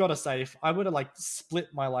yeah, I've got to say, if I were to like split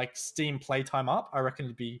my like Steam playtime up, I reckon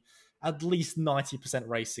it'd be at least 90%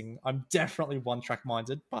 racing. I'm definitely one-track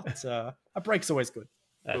minded, but a break's always good.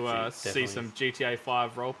 To see some GTA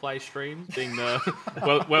 5 roleplay streams, being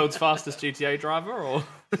the world's fastest GTA driver, or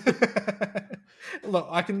look,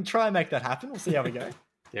 I can try and make that happen. We'll see how we go.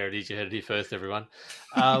 There it is. You heard it here first, everyone.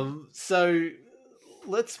 So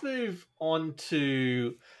let's move on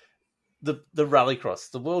to the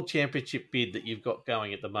Rallycross, the World Championship bid that you've got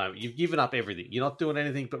going at the moment. You've given up everything. You're not doing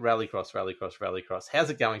anything but Rallycross. How's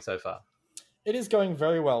it going so far? It is going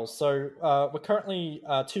very well. So we're currently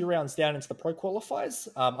 2 rounds down into the Pro Qualifiers.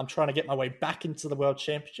 I'm trying to get my way back into the World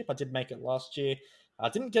Championship. I did make it last year. I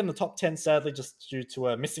didn't get in the top 10, sadly, just due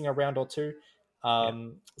to missing a round or two.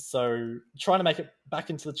 So trying to make it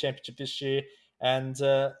back into the championship this year. And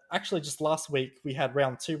actually just last week, we had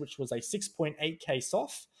round 2, which was a 6.8k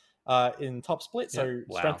soft in top split, so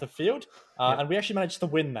strength of field. And we actually managed to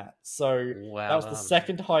win that. So that was the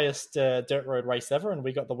second highest dirt road race ever, and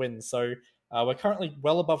we got the win. So we're currently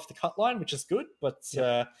well above the cut line, which is good, but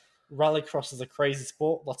Rallycross is a crazy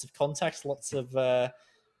sport, lots of contacts, lots of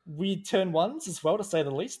weird turn ones as well, to say the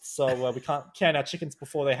least. So we can't count our chickens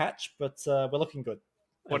before they hatch, but we're looking good.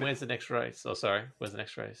 Where's the next race? Where's the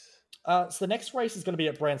next race? So the next race is going to be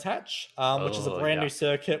at Brands Hatch, which is a brand new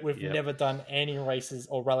circuit. We've never done any races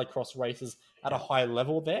or Rallycross races at a high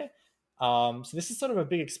level there. So this is sort of a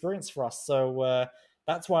big experience for us. So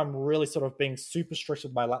that's why I'm really sort of being super strict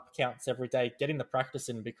with my lap counts every day, getting the practice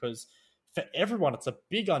in, because for everyone, it's a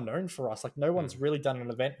big unknown for us. Like no one's really done an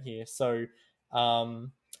event here. So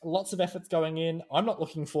lots of efforts going in. I'm not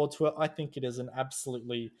looking forward to it. I think it is an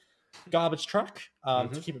absolutely garbage track,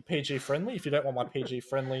 to keep it PG friendly. If you don't want my PG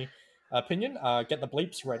friendly opinion, get the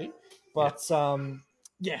bleeps ready. But I'm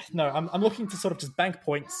looking to sort of just bank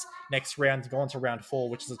points next round to go on to round 4,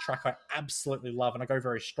 which is a track I absolutely love and I go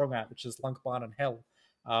very strong at, which is Lunkbarn and Hell.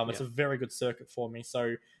 It's a very good circuit for me.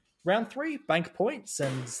 So round 3, bank points,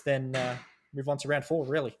 and then move on to round 4,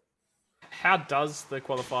 really. How does the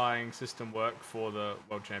qualifying system work for the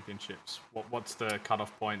World Championships? What's the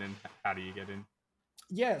cutoff point and how do you get in?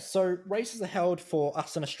 Yeah, so races are held for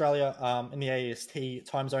us in Australia in the AEST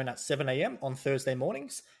time zone at 7 a.m. on Thursday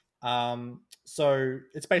mornings. So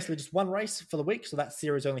it's basically just one race for the week. So that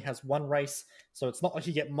series only has one race. So it's not like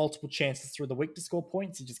you get multiple chances through the week to score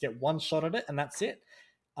points. You just get one shot at it and that's it.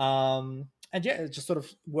 And yeah, it just sort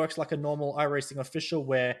of works like a normal iRacing official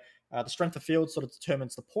where the strength of field sort of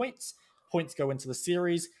determines the points. Points go into the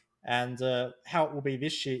series. And how it will be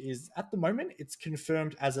this year is, at the moment, it's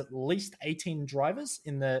confirmed as at least 18 drivers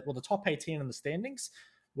in the top 18 in the standings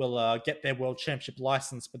will get their World Championship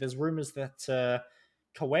license. But there's rumors that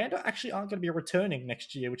Coanda actually aren't going to be returning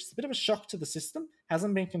next year, which is a bit of a shock to the system.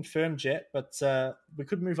 Hasn't been confirmed yet, but we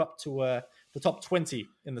could move up to the top 20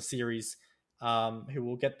 in the series who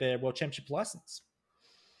will get their World Championship license.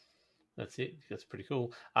 That's it. That's pretty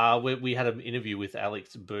cool. We had an interview with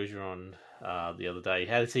Alex Bergeron the other day.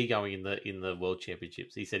 How is he going in the World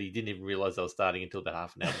Championships? He said he didn't even realize they were starting until about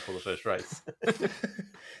half an hour before the first race.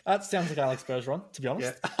 That sounds like Alex Bergeron, to be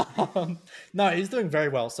honest. Yeah. No, he's doing very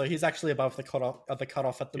well. So he's actually above the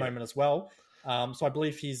cutoff at the moment as well. So I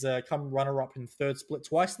believe he's come runner-up in third split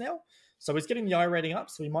twice now. So he's getting the I rating up.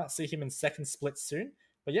 So we might see him in second split soon.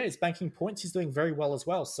 But yeah, he's banking points. He's doing very well as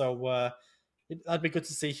well. So that'd be good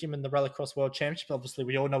to see him in the Rallycross World Championship. Obviously,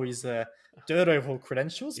 we all know his dirt oval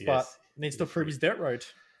credentials, but needs to prove his dirt road.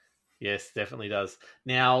 Yes, definitely does.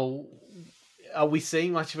 Now, are we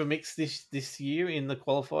seeing much of a mix this year in the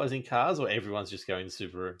qualifiers in cars, or everyone's just going to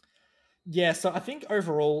Subaru? Yeah, so I think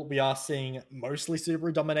overall we are seeing mostly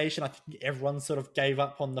Subaru domination. I think everyone sort of gave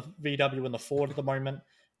up on the VW and the Ford at the moment,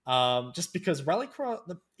 just because Rallycross,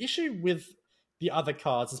 the issue with the other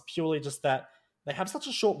cars is purely just that they have such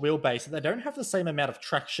a short wheelbase that they don't have the same amount of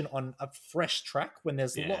traction on a fresh track when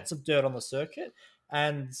there's lots of dirt on the circuit.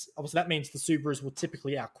 And obviously that means the Subarus will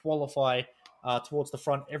typically out-qualify towards the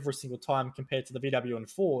front every single time compared to the VW and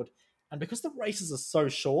Ford. And because the races are so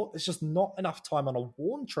short, there's just not enough time on a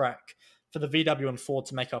worn track for the VW and Ford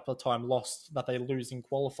to make up the time lost that they lose in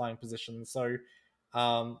qualifying positions. So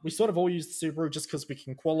we sort of all use the Subaru just because we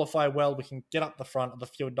can qualify well, we can get up the front of the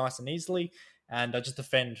field nice and easily, and just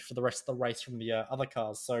defend for the rest of the race from the other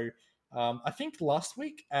cars. So I think last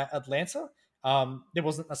week at Atlanta, there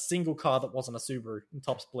wasn't a single car that wasn't a Subaru in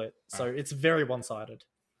top split. So it's very one-sided.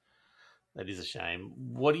 That is a shame.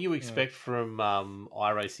 What do you expect from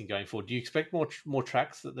iRacing going forward? Do you expect more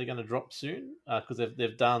tracks that they're going to drop soon? Because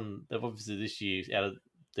they've obviously this year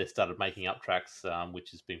they started making up tracks,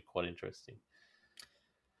 which has been quite interesting.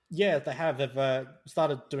 Yeah, they have. They've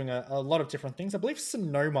started doing a lot of different things. I believe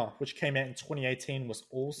Sonoma, which came out in 2018, was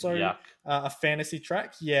also a fantasy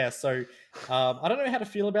track. Yeah, so I don't know how to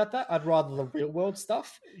feel about that. I'd rather the real world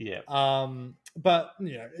stuff. Yeah. But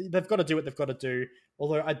you know, they've got to do what they've got to do.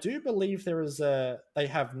 Although I do believe they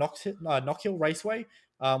have Knock Hill Raceway,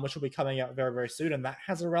 which will be coming out very, very soon, and that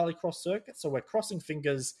has a rallycross circuit. So we're crossing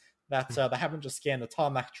fingers that they haven't just scanned the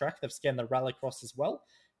tarmac track; they've scanned the rallycross as well,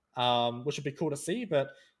 which would be cool to see. But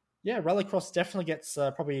yeah, rallycross definitely gets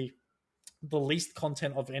probably the least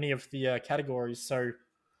content of any of the categories. So,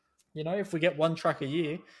 you know, if we get one track a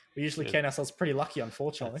year, we usually count ourselves pretty lucky,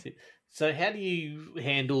 unfortunately. So how do you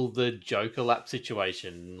handle the Joker lap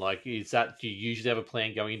situation? Like, do you usually have a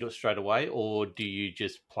plan going into it straight away, or do you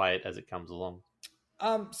just play it as it comes along?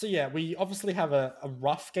 So yeah, we obviously have a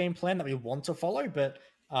rough game plan that we want to follow, but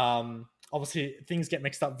obviously things get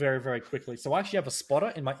mixed up very, very quickly. So I actually have a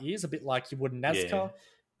spotter in my ears, a bit like you would in NASCAR.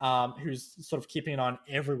 Who's sort of keeping an eye on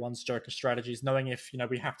everyone's Joker strategies, knowing if, you know,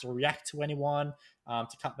 we have to react to anyone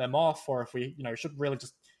to cut them off, or if we, you know, should really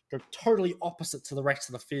just go totally opposite to the rest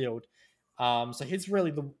of the field. So he's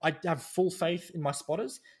really I have full faith in my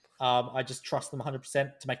spotters. I just trust them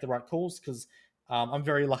 100% to make the right calls because I'm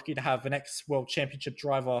very lucky to have an ex-World Championship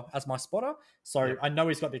driver as my spotter. So I know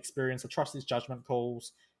he's got the experience. I trust his judgment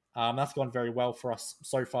calls. That's gone very well for us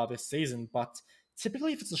so far this season. But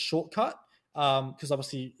typically if it's a shortcut, because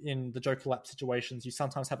obviously in the Joker lap situations, you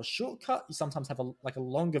sometimes have a shortcut, you sometimes have a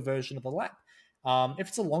longer version of the lap. If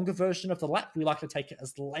it's a longer version of the lap, we like to take it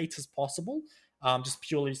as late as possible, just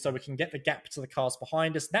purely so we can get the gap to the cars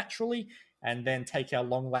behind us naturally, and then take our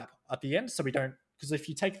long lap at the end. So we don't, because if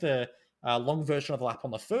you take the long version of the lap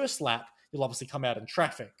on the first lap, you'll obviously come out in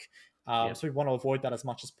traffic. So we want to avoid that as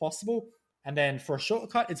much as possible. And then for a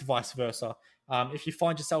shortcut, it's vice versa. If you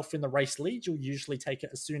find yourself in the race lead, you'll usually take it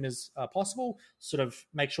as soon as possible, sort of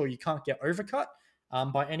make sure you can't get overcut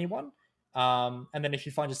by anyone. And then if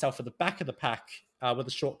you find yourself at the back of the pack with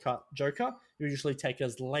a shortcut Joker, you usually take it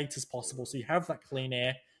as late as possible. So you have that clean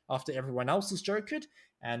air after everyone else is jokered,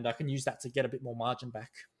 and I can use that to get a bit more margin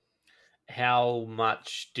back. How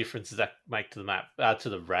much difference does that make to the map, to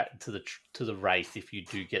the race if you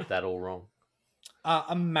do get that all wrong?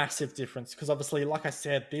 A massive difference, because obviously, like I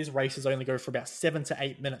said, these races only go for about 7 to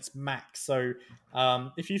 8 minutes max. So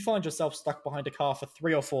if you find yourself stuck behind a car for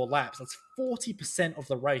 3 or 4 laps, that's 40% of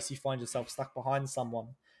the race you find yourself stuck behind someone.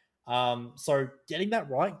 So getting that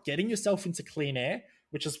right, getting yourself into clean air,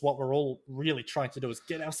 which is what we're all really trying to do, is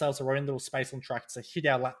get ourselves our own little space on track to hit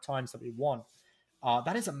our lap times that we want.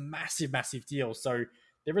 That is a massive, massive deal. So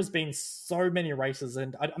there has been so many races,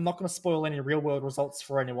 and I'm not going to spoil any real-world results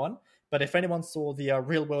for anyone, but if anyone saw the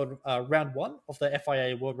real-world round 1 of the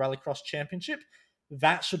FIA World Rallycross Championship,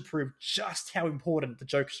 that should prove just how important the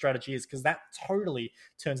Joker strategy is, because that totally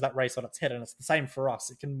turns that race on its head, and it's the same for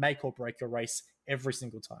us. It can make or break a race every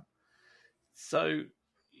single time. So,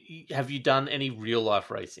 have you done any real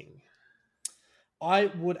life racing?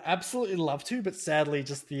 I would absolutely love to, but sadly,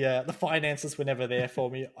 just the finances were never there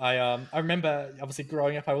for me. I remember obviously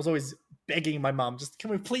growing up, I was always begging my mum, just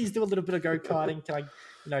can we please do a little bit of go karting? Can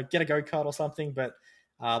I get a go kart or something? But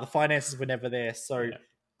the finances were never there. So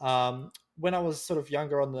when I was sort of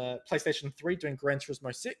younger on the PlayStation 3 doing Gran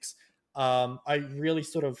Turismo 6, I really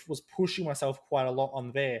sort of was pushing myself quite a lot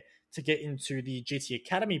on there to get into the GT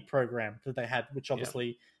Academy program that they had, which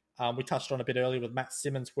obviously. We touched on a bit earlier with Matt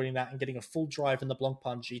Simmons winning that and getting a full drive in the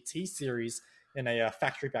Blancpain GT series in a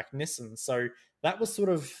factory-backed Nissan. So that was sort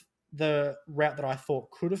of the route that I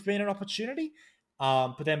thought could have been an opportunity.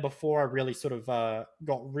 But then before I really sort of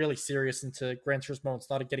got really serious into Gran Turismo and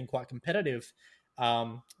started getting quite competitive,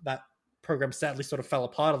 that program sadly sort of fell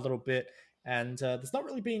apart a little bit. And there's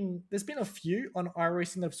been a few on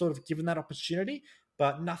iRacing that have sort of given that opportunity,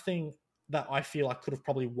 but nothing that I feel I could have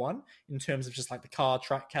probably won in terms of just like the car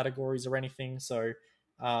track categories or anything. So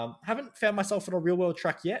haven't found myself on a real world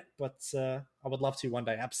track yet, but I would love to one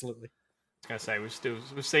day. Absolutely. I was going to say,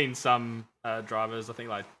 we've seen some drivers, I think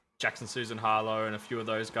like Jackson Susan Harlow and a few of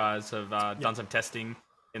those guys have done some testing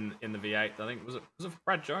in the V8. I think was it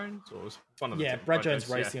Brad Jones or was one of the Brad Jones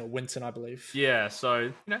Racing at Winton, I believe. Yeah,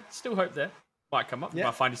 so still hope there might come up. You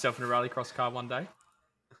might find yourself in a rallycross car one day.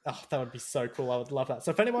 Oh, that would be so cool. I would love that. So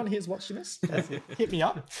if anyone here's watching this, hit me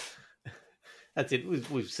up. That's it.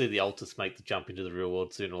 We've seen the Altus make the jump into the real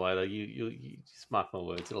world sooner or later. You just mark my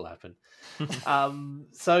words, it'll happen.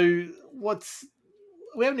 So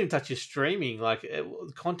we haven't even touched your streaming, like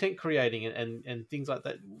content creating and things like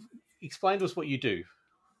that. Explain to us what you do.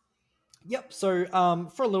 Yep. So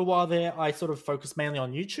for a little while there, I sort of focused mainly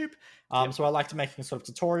on YouTube. So I liked making sort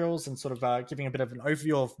of tutorials and sort of giving a bit of an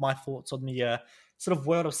overview of my thoughts on the sort of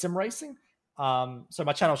world of sim racing. So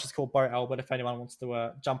my channel is just called Bo Albert if anyone wants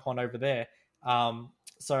to jump on over there.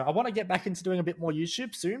 So I want to get back into doing a bit more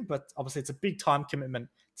YouTube soon, but obviously it's a big time commitment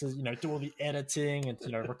to, do all the editing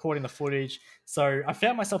and, recording the footage. So I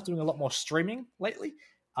found myself doing a lot more streaming lately.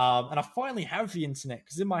 And I finally have the internet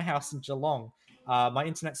because in my house in Geelong, my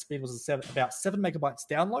internet speed was about 7 megabytes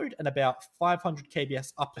download and about 500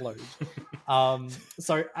 kbs upload.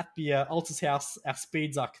 So at the Altus house, our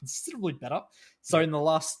speeds are considerably better. So in the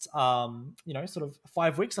last, sort of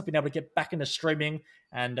 5 weeks, I've been able to get back into streaming,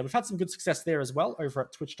 and we've had some good success there as well over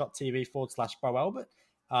at twitch.tv/Bo Albert.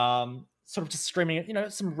 Sort of just streaming,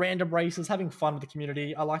 some random races, having fun with the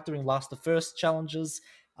community. I like doing last to first challenges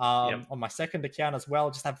on my second account as well.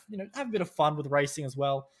 Just have a bit of fun with racing as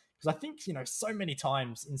well. Because I think, so many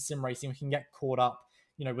times in sim racing, we can get caught up,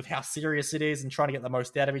 with how serious it is and trying to get the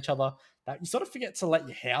most out of each other, that you sort of forget to let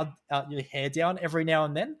your hair down every now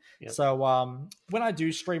and then. Yep. So when I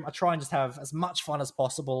do stream, I try and just have as much fun as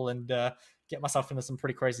possible and get myself into some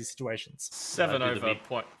pretty crazy situations. 7 over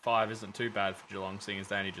 0.5 isn't too bad for Geelong, seeing as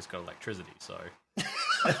they only just got electricity, so...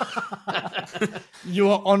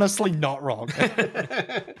 You are honestly not wrong.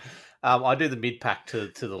 I do the mid pack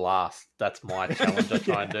to the last. That's my challenge. I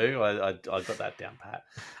try and do. I got that down pat.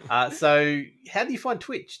 So, how do you find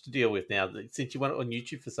Twitch to deal with now since you went on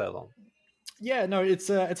YouTube for so long? Yeah, no, it's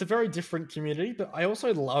a very different community, but I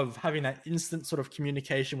also love having that instant sort of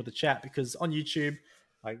communication with the chat because on YouTube,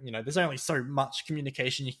 there's only so much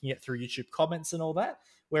communication you can get through YouTube comments and all that.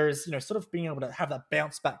 Whereas, sort of being able to have that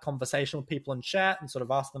bounce back conversation with people in chat and sort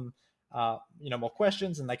of ask them, more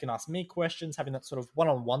questions and they can ask me questions, having that sort of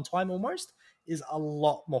one-on-one time almost is a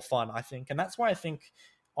lot more fun, I think. And that's why I think,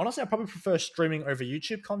 honestly, I probably prefer streaming over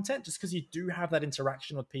YouTube content just because you do have that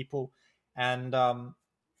interaction with people. And,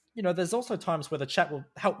 there's also times where the chat will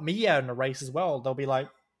help me out in a race as well. They'll be like,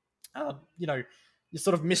 you're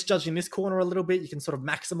sort of misjudging this corner a little bit. You can sort of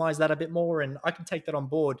maximize that a bit more and I can take that on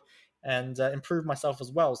board and improve myself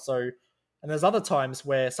as well. So, and there's other times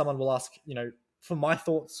where someone will ask, for my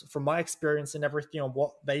thoughts, from my experience and everything on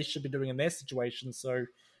what they should be doing in their situation. So,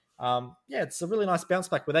 it's a really nice bounce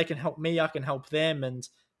back where they can help me, I can help them, and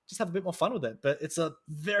just have a bit more fun with it. But it's a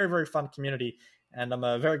very, very fun community, and I'm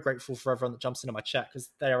very grateful for everyone that jumps into my chat because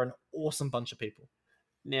they are an awesome bunch of people.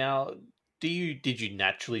 Now, did you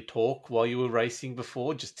naturally talk while you were racing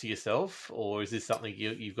before, just to yourself, or is this something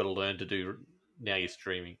you've got to learn to do now you're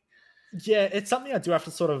streaming? Yeah, it's something I do have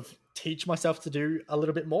to sort of teach myself to do a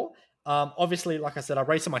little bit more. Obviously, like I said, I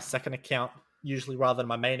race on my second account usually rather than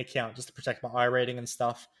my main account just to protect my iRating and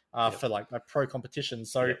stuff for like my pro competition.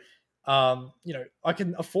 So, I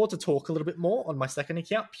can afford to talk a little bit more on my second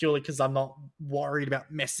account purely because I'm not worried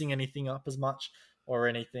about messing anything up as much or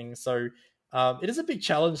anything. So, it is a big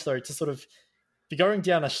challenge though to sort of be going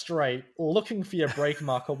down a straight or looking for your brake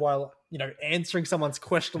marker while, answering someone's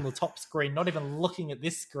question on the top screen, not even looking at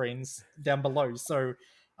this screens down below. So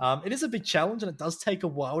it is a big challenge and it does take a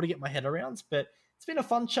while to get my head around, but it's been a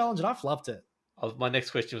fun challenge and I've loved it. My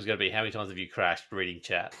next question was going to be, how many times have you crashed reading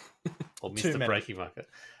chat or missed Too the many. braking marker?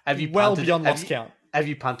 Have you Well punted, beyond have lost you, count. Have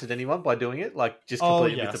you punted anyone by doing it? Like just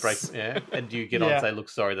completely yes. with the brake? Yeah. And do you get on and say, look,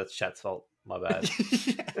 sorry, that's chat's fault. My bad.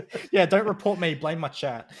 Yeah, don't report me. Blame my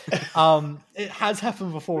chat. It has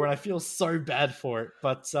happened before and I feel so bad for it.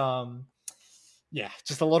 But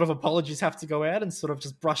just a lot of apologies have to go out and sort of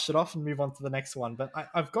just brush it off and move on to the next one. But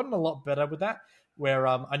I've gotten a lot better with that, where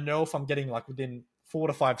I know if I'm getting like within 4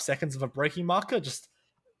 to 5 seconds of a braking marker, just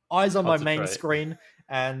eyes on my main screen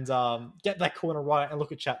and get that corner right and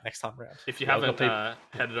look at chat next time around. If you haven't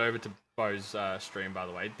headed over to Bo's stream, by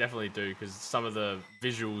the way, definitely do, because some of the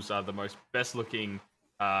visuals are the most best looking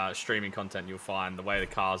streaming content you'll find. The way the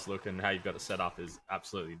cars look and how you've got it set up is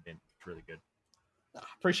absolutely mint. It's really good.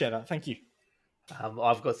 Appreciate that. Thank you.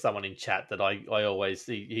 I've got someone in chat that I always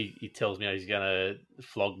he tells me he's going to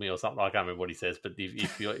flog me or something. I can't remember what he says, but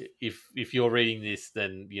if you're reading this,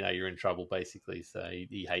 then you're in trouble basically. So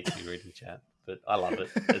he hates me reading chat, but I love it.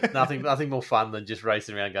 It's nothing more fun than just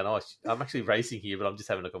racing around going, oh, I'm actually racing here, but I'm just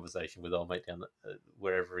having a conversation with old mate down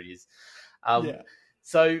wherever it is.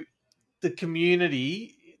 So the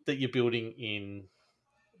community that you're building in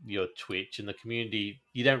your Twitch and the community,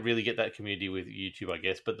 you don't really get that community with YouTube, I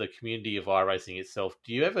guess, but the community of iRacing itself,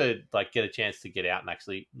 do you ever get a chance to get out and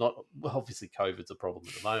actually obviously COVID's a problem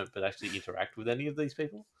at the moment, but actually interact with any of these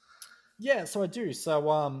people? Yeah, so I do. So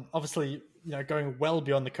obviously, going well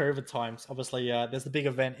beyond the COVID times, obviously there's the big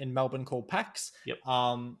event in Melbourne called PAX,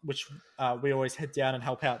 which we always head down and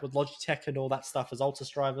help out with Logitech and all that stuff as Altus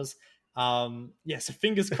drivers. So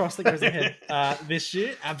fingers crossed that goes ahead this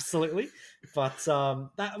year, absolutely. But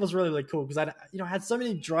that was really, really cool because I had so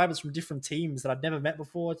many drivers from different teams that I'd never met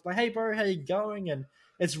before. It's like, hey bro, how you going? And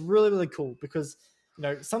it's really, really cool because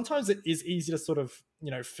sometimes it is easy to sort of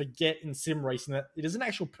forget in sim racing that it is an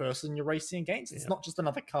actual person you're racing against. It's not just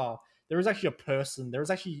another car. There is actually a person. There is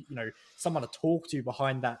actually someone to talk to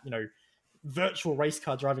behind that virtual race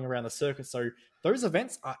car driving around the circuit. So those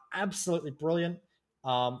events are absolutely brilliant.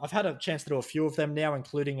 I've had a chance to do a few of them now,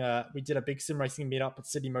 including we did a big sim racing meetup at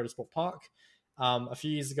Sydney Motorsport Park a few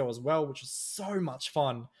years ago as well, which was so much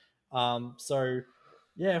fun.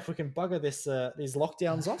 If we can bugger these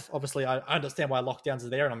lockdowns off, obviously I understand why lockdowns are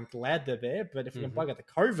there and I'm glad they're there, but if we can bugger the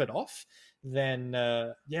COVID off, then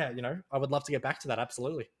I would love to get back to that,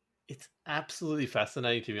 absolutely. It's absolutely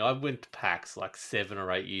fascinating to me. I went to PAX like 7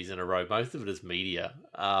 or 8 years in a row, most of it as media.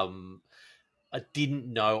 I didn't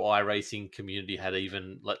know iRacing community had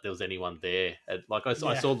even there was anyone there. I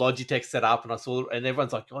saw Logitech set up, and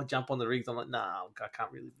everyone's like, "Oh, jump on the rigs." I'm like, "No, I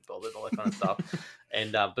can't really be bothered," all that kind of stuff.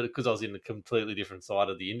 And but because I was in a completely different side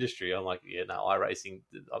of the industry, I'm like, "Yeah, no, iRacing,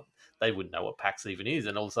 they wouldn't know what PAX even is."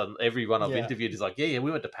 And all of a sudden, everyone I've interviewed is like, "Yeah, we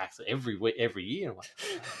went to PAX every year." I'm like,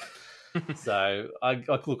 so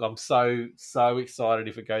look, I'm so excited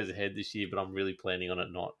if it goes ahead this year, but I'm really planning on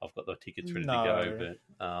it not. I've got the tickets ready to go, but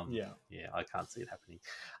I can't see it happening.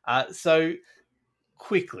 So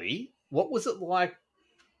quickly, what was it like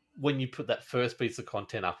when you put that first piece of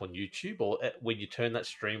content up on YouTube, or when you turned that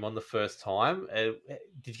stream on the first time? Did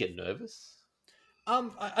you get nervous?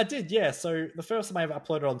 I did, yeah. So the first time I ever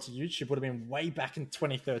uploaded onto YouTube would have been way back in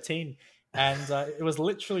 2013. And it was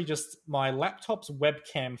literally just my laptop's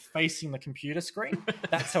webcam facing the computer screen.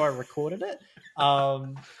 That's how I recorded it.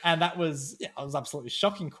 And that was, it was absolutely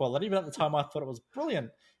shocking quality, but at the time I thought it was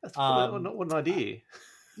brilliant. That's what an idea.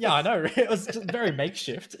 Yeah, I know. It was just very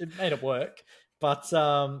makeshift. It made it work. But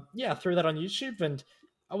I threw that on YouTube and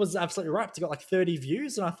I was absolutely right. It got like 30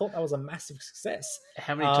 views and I thought that was a massive success.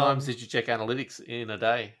 How many times did you check analytics in a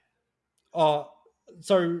day?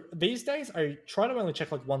 So these days, I try to only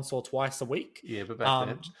check like once or twice a week. Yeah, but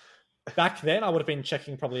back then, I would have been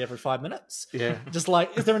checking probably every 5 minutes. Yeah. Just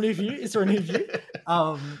like, is there a new view? Is there a new view?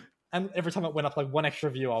 And every time it went up like one extra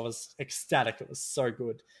view, I was ecstatic. It was so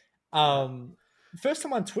good. First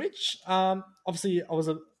time on Twitch, obviously I was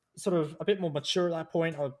a bit more mature at that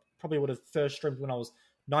point. I probably would have first streamed when I was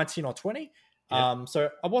 19 or 20. Yeah. So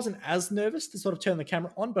I wasn't as nervous to sort of turn the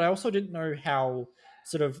camera on, but I also didn't know how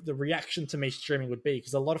sort of the reaction to me streaming would be,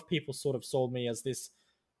 because a lot of people sort of saw me as this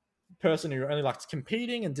person who only liked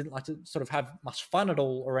competing and didn't like to sort of have much fun at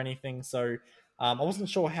all or anything. So I wasn't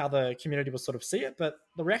sure how the community would sort of see it, but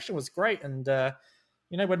the reaction was great. And,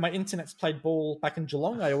 when my internet's played ball back in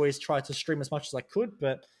Geelong, I always tried to stream as much as I could.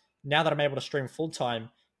 But now that I'm able to stream full time,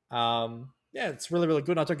 it's really, really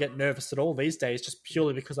good. I don't get nervous at all these days, just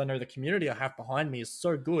purely because I know the community I have behind me is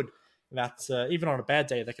so good. that even on a bad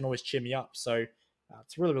day, they can always cheer me up. So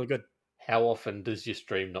it's really, really good. How often does your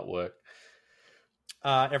stream not work?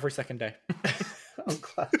 Every second day. I'm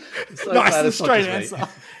glad. I'm so Nice glad and it's not straight just answer.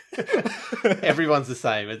 me. Everyone's the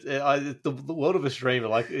same. It's the world of a streamer.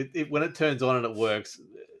 Like when it turns on and it works,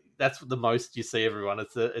 that's the most you see everyone.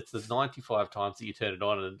 It's the 95 times that you turn it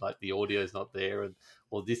on and like the audio's not there, and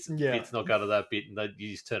or this bit's not going to that bit, and then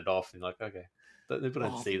you just turn it off and you're like, okay. People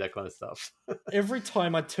don't see that kind of stuff. Every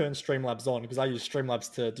time I turn Streamlabs on, because I use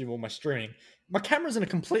Streamlabs to do all my streaming, my camera's in a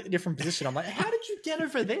completely different position. I'm like, how did you get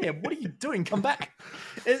over there? What are you doing? Come back.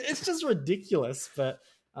 It's just ridiculous. But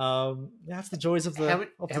that's the joys of the job,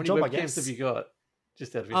 I guess. How many webcams have you got?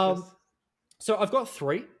 Just out of interest. So I've got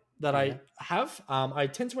 3 that I have. I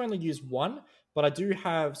tend to only use one, but I do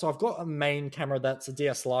have... So I've got a main camera that's a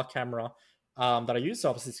DSLR camera that I use. So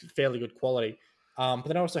obviously it's fairly good quality. But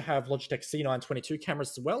then I also have Logitech C922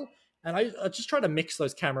 cameras as well. And I just try to mix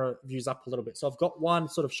those camera views up a little bit. So I've got one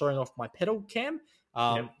sort of showing off my pedal cam,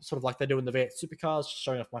 sort of like they do in the V8 supercars,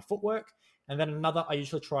 showing off my footwork. And then another I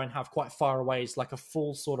usually try and have quite far away is like a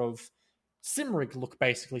full sort of sim rig look,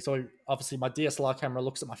 basically. So obviously my DSLR camera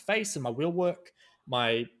looks at my face and my wheel work.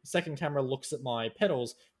 My second camera looks at my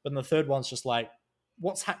pedals. But then the third one's just like,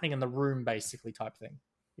 what's happening in the room, basically, type thing.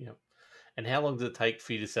 Yeah. And how long does it take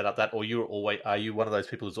for you to set up that? Or are you one of those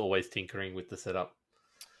people who's always tinkering with the setup?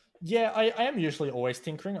 Yeah, I am usually always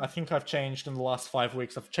tinkering. I think I've changed in the last 5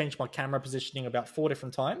 weeks. I've changed my camera positioning about 4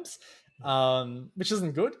 different times, which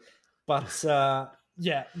isn't good. But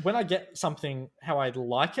yeah, when I get something how I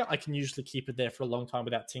like it, I can usually keep it there for a long time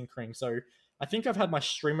without tinkering. So I think I've had my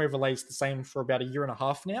stream overlays the same for about 1.5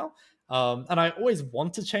 years now. And I always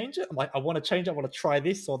want to change it. I'm like, I want to change it. I want to try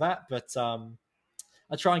this or that. But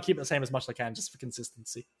I try and keep it the same as much as I can just for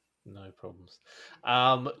consistency. No problems.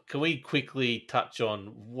 Can we quickly touch on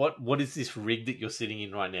what is this rig that you're sitting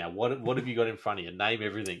in right now? What have you got in front of you? Name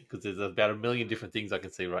everything, because there's about 1 million different things I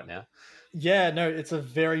can see right now. Yeah, no, it's a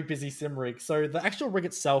very busy sim rig. So the actual rig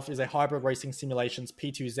itself is a Hybrid Racing Simulations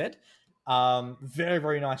P2Z. Very,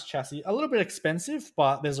 very nice chassis. A little bit expensive,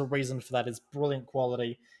 but there's a reason for that. It's brilliant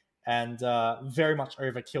quality and very much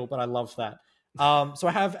overkill, but I love that. So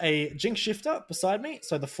I have a Jinx shifter beside me,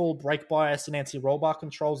 so the full brake bias and anti-roll bar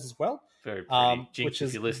controls as well. Very pretty. Jinx,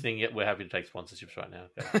 if you're listening, we're happy to take sponsorships right now.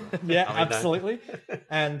 Okay. Yeah, absolutely.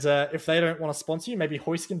 And if they don't want to sponsor you, maybe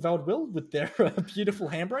Huiskenveld will with their beautiful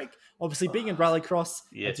handbrake. Obviously, being in Rallycross,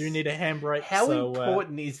 I do need a handbrake. How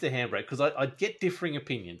important is the handbrake? Because I get differing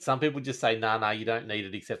opinions. Some people just say, no, you don't need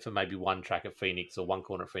it except for maybe one track at Phoenix or one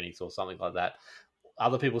corner at Phoenix or something like that.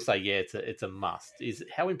 Other people say, yeah, it's a must.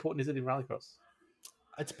 How important is it in Rallycross?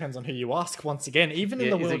 It depends on who you ask. Once again, even in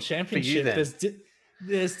the World Championship,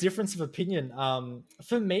 there's difference of opinion.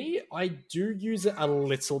 For me, I do use it a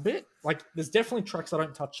little bit. Like, there's definitely tracks I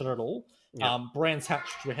don't touch it at all. Brands Hatch,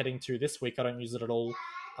 which we're heading to this week, I don't use it at all.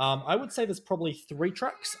 I would say there's probably 3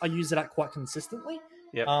 tracks I use it at quite consistently.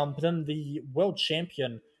 But then the world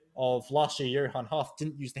champion of last year, Johan Huff,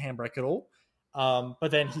 didn't use the handbrake at all. But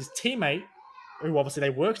then his teammate, who obviously they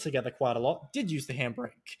work together quite a lot, did use the handbrake.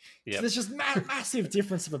 So there's just massive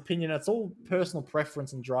difference of opinion. It's all personal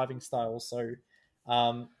preference and driving style. So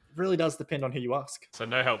really does depend on who you ask. So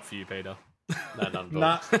no help for you, Peter. No, none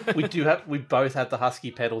at all. We both have the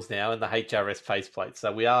Husky pedals now and the HRS faceplate,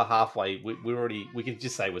 so we are halfway. We can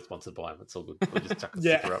just say we're sponsored by them. It's all good. We'll just chuck the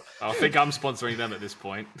sticker up. I think I'm sponsoring them at this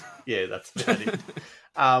point. Yeah, that's about it.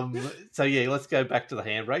 So yeah, let's go back to the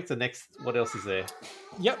handbrake. So next, what else is there?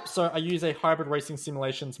 Yep. So I use a Hybrid Racing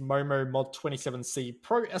Simulations Momo Mod 27C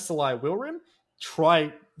Pro SLI wheel rim.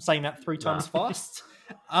 Try saying that 3 times fast.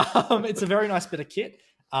 It's a very nice bit of kit.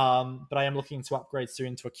 But I am looking to upgrade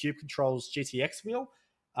soon to a Cube Controls GTX wheel.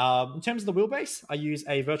 In terms of the wheelbase, I use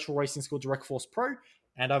a Virtual Racing School Direct Force Pro,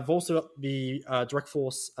 and I've also got the Direct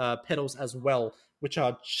Force pedals as well, which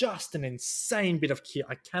are just an insane bit of kit.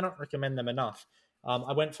 I cannot recommend them enough.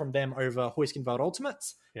 I went from them over Huiskenveld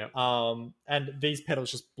Ultimates, and these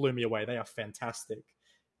pedals just blew me away. They are fantastic.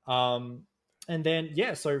 And then,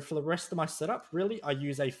 so for the rest of my setup, really, I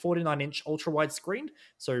use a 49-inch ultra-wide screen,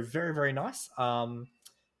 so very, very nice.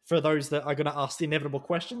 For those that are going to ask the inevitable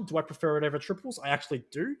question, do I prefer it over triples? I actually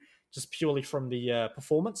do, just purely from the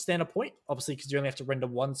performance standpoint, obviously, because you only have to render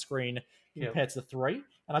one screen compared to the 3.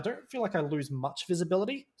 And I don't feel like I lose much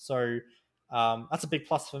visibility, so that's a big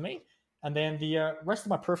plus for me. And then the rest of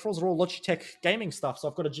my peripherals are all Logitech gaming stuff. So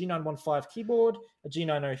I've got a G915 keyboard, a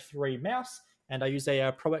G903 mouse, and I use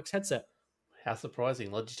a Pro X headset. How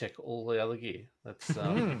surprising. Logitech, all the other gear. That's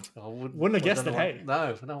I wouldn't have guessed it, hey?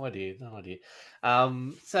 No idea.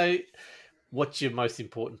 So what's your most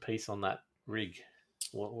important piece on that rig?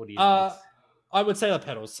 What do you use? I would say the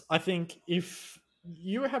pedals. I think if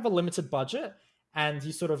you have a limited budget and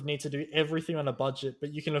you sort of need to do everything on a budget,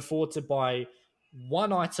 but you can afford to buy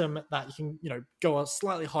one item that you can, go a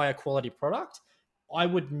slightly higher quality product, I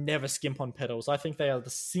would never skimp on pedals. I think they are the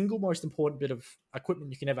single most important bit of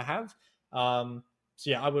equipment you can ever have. So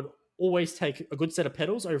yeah, I would always take a good set of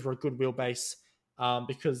pedals over a good wheelbase,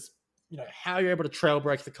 because how you're able to trail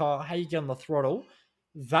brake the car, how you get on the throttle,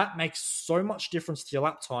 that makes so much difference to your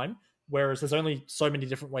lap time. Whereas there's only so many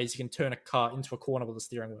different ways you can turn a car into a corner with a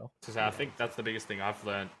steering wheel. So I think that's the biggest thing I've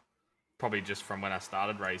learned, probably just from when I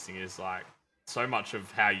started racing, is like so much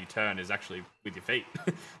of how you turn is actually with your feet.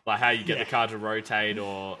 Like how you get the car to rotate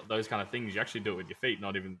or those kind of things, you actually do it with your feet,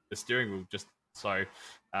 not even the steering wheel. So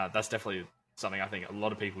that's definitely something I think a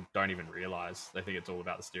lot of people don't even realize. They think it's all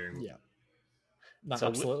about the steering wheel. Yeah, no, So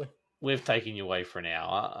absolutely. We've taken you away for an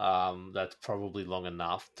hour. That's probably long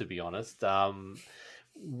enough, to be honest.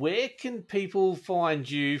 Where can people find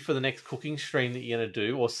you for the next cooking stream that you're going to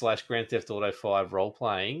do, or / Grand Theft Auto 5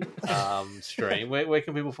 role-playing stream? Where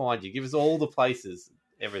can people find you? Give us all the places,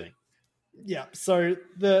 everything. Yeah, so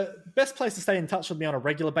the best place to stay in touch with me on a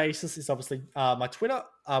regular basis is obviously my Twitter,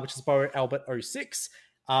 which is BoAlbert06.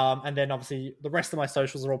 And then obviously the rest of my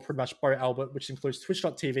socials are all pretty much BoAlbert, which includes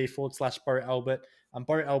twitch.tv/BoAlbert. I'm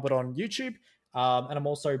BoAlbert on YouTube. And I'm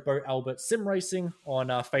also Bo Albert Sim Racing on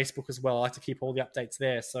Facebook as well. I like to keep all the updates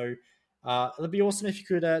there. So it'd be awesome if you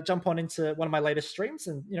could jump on into one of my latest streams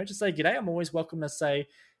and just say g'day. I'm always welcome to say,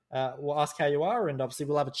 we'll ask how you are, and obviously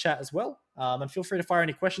we'll have a chat as well. And feel free to fire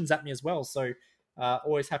any questions at me as well. So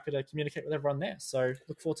always happy to communicate with everyone there. So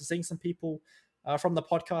look forward to seeing some people from the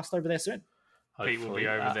podcast over there soon. Hopefully. Pete will be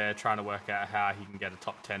over there trying to work out how he can get a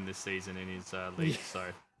top 10 this season in his league. So.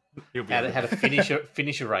 He'll be how to finish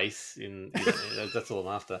a race that's all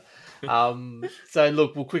I'm after. So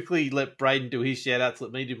look, we'll quickly let Braden do his shout outs,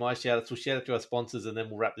 let me do my shout outs. We'll shout out to our sponsors and then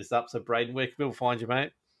we'll wrap this up. So Braden, where can people find you,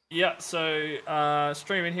 mate? Yeah, so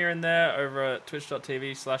streaming here and there over at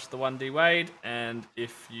twitch.tv/the1dwade. And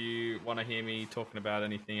if you want to hear me talking about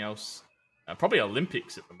anything else, probably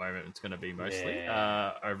Olympics at the moment, it's going to be mostly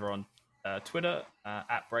over on Twitter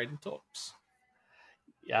at Braden Talks.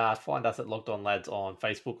 Find us at Locked On Lads on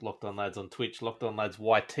Facebook, Locked On Lads on Twitch, Locked On Lads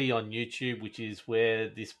YT on YouTube, which is where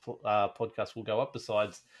this podcast will go up,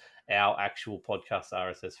 besides our actual podcast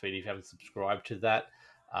RSS feed. If you haven't subscribed to that,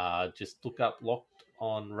 just look up Locked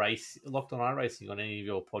On iRacing on any of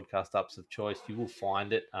your podcast apps of choice. You will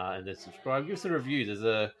find it, and then subscribe. Give us a review. There's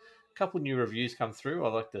a couple new reviews come through.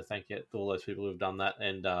 I'd like to thank all those people who've done that,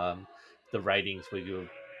 and the ratings we give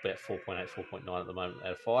about 4.8, 4.9 at the moment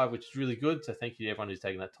out of 5, which is really good. So thank you to everyone who's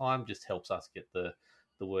taken that time. Just helps us get the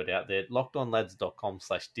word out there.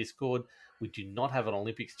 LockedOnLads.com/Discord. We do not have an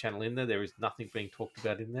Olympics channel in there. There is nothing being talked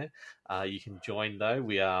about in there. You can join though.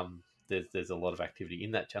 We there's a lot of activity in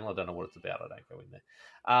that channel. I don't know what it's about. I don't go in there.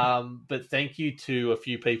 But thank you to a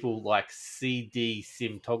few people like CD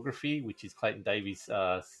Simtography, which is Clayton Davies'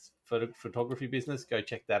 photography business. Go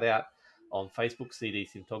check that out on Facebook, CD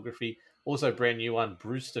Simtography. Also, brand new one,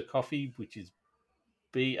 Brewster Coffee, which is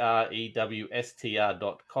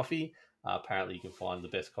BREWSTR.coffee. Apparently, you can find the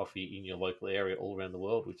best coffee in your local area all around the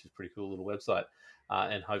world, which is a pretty cool little website.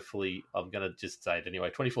 And hopefully, I'm going to just say it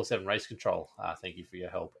anyway, 24/7 Race Control. Thank you for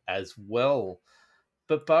your help as well.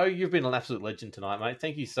 But, Bo, you've been an absolute legend tonight, mate.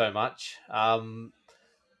 Thank you so much.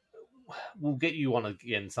 We'll get you on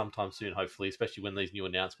again sometime soon, hopefully, especially when these new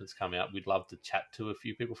announcements come out. We'd love to chat to a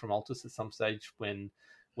few people from Altus at some stage when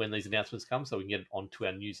these announcements come, so we can get it onto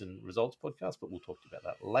our news and results podcast, but we'll talk to you about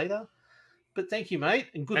that later. But thank you, mate,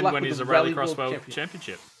 and good luck with the Rallycross World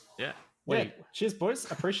Championship. Yeah. Cheers, boys.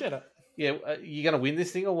 Appreciate it. Yeah, you going to win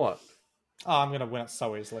this thing or what? Oh, I'm going to win it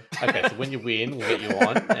so easily. Okay, so when you win, we'll get you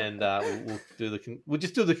on, and we'll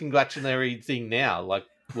just do the congratulatory thing now, like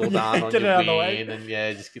well done on your win, and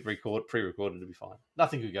just get pre-recorded to be fine.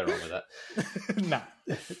 Nothing could go wrong with that. Nah.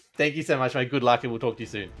 Thank you so much, mate. Good luck, and we'll talk to you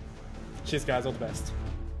soon. Cheers, guys. All the best.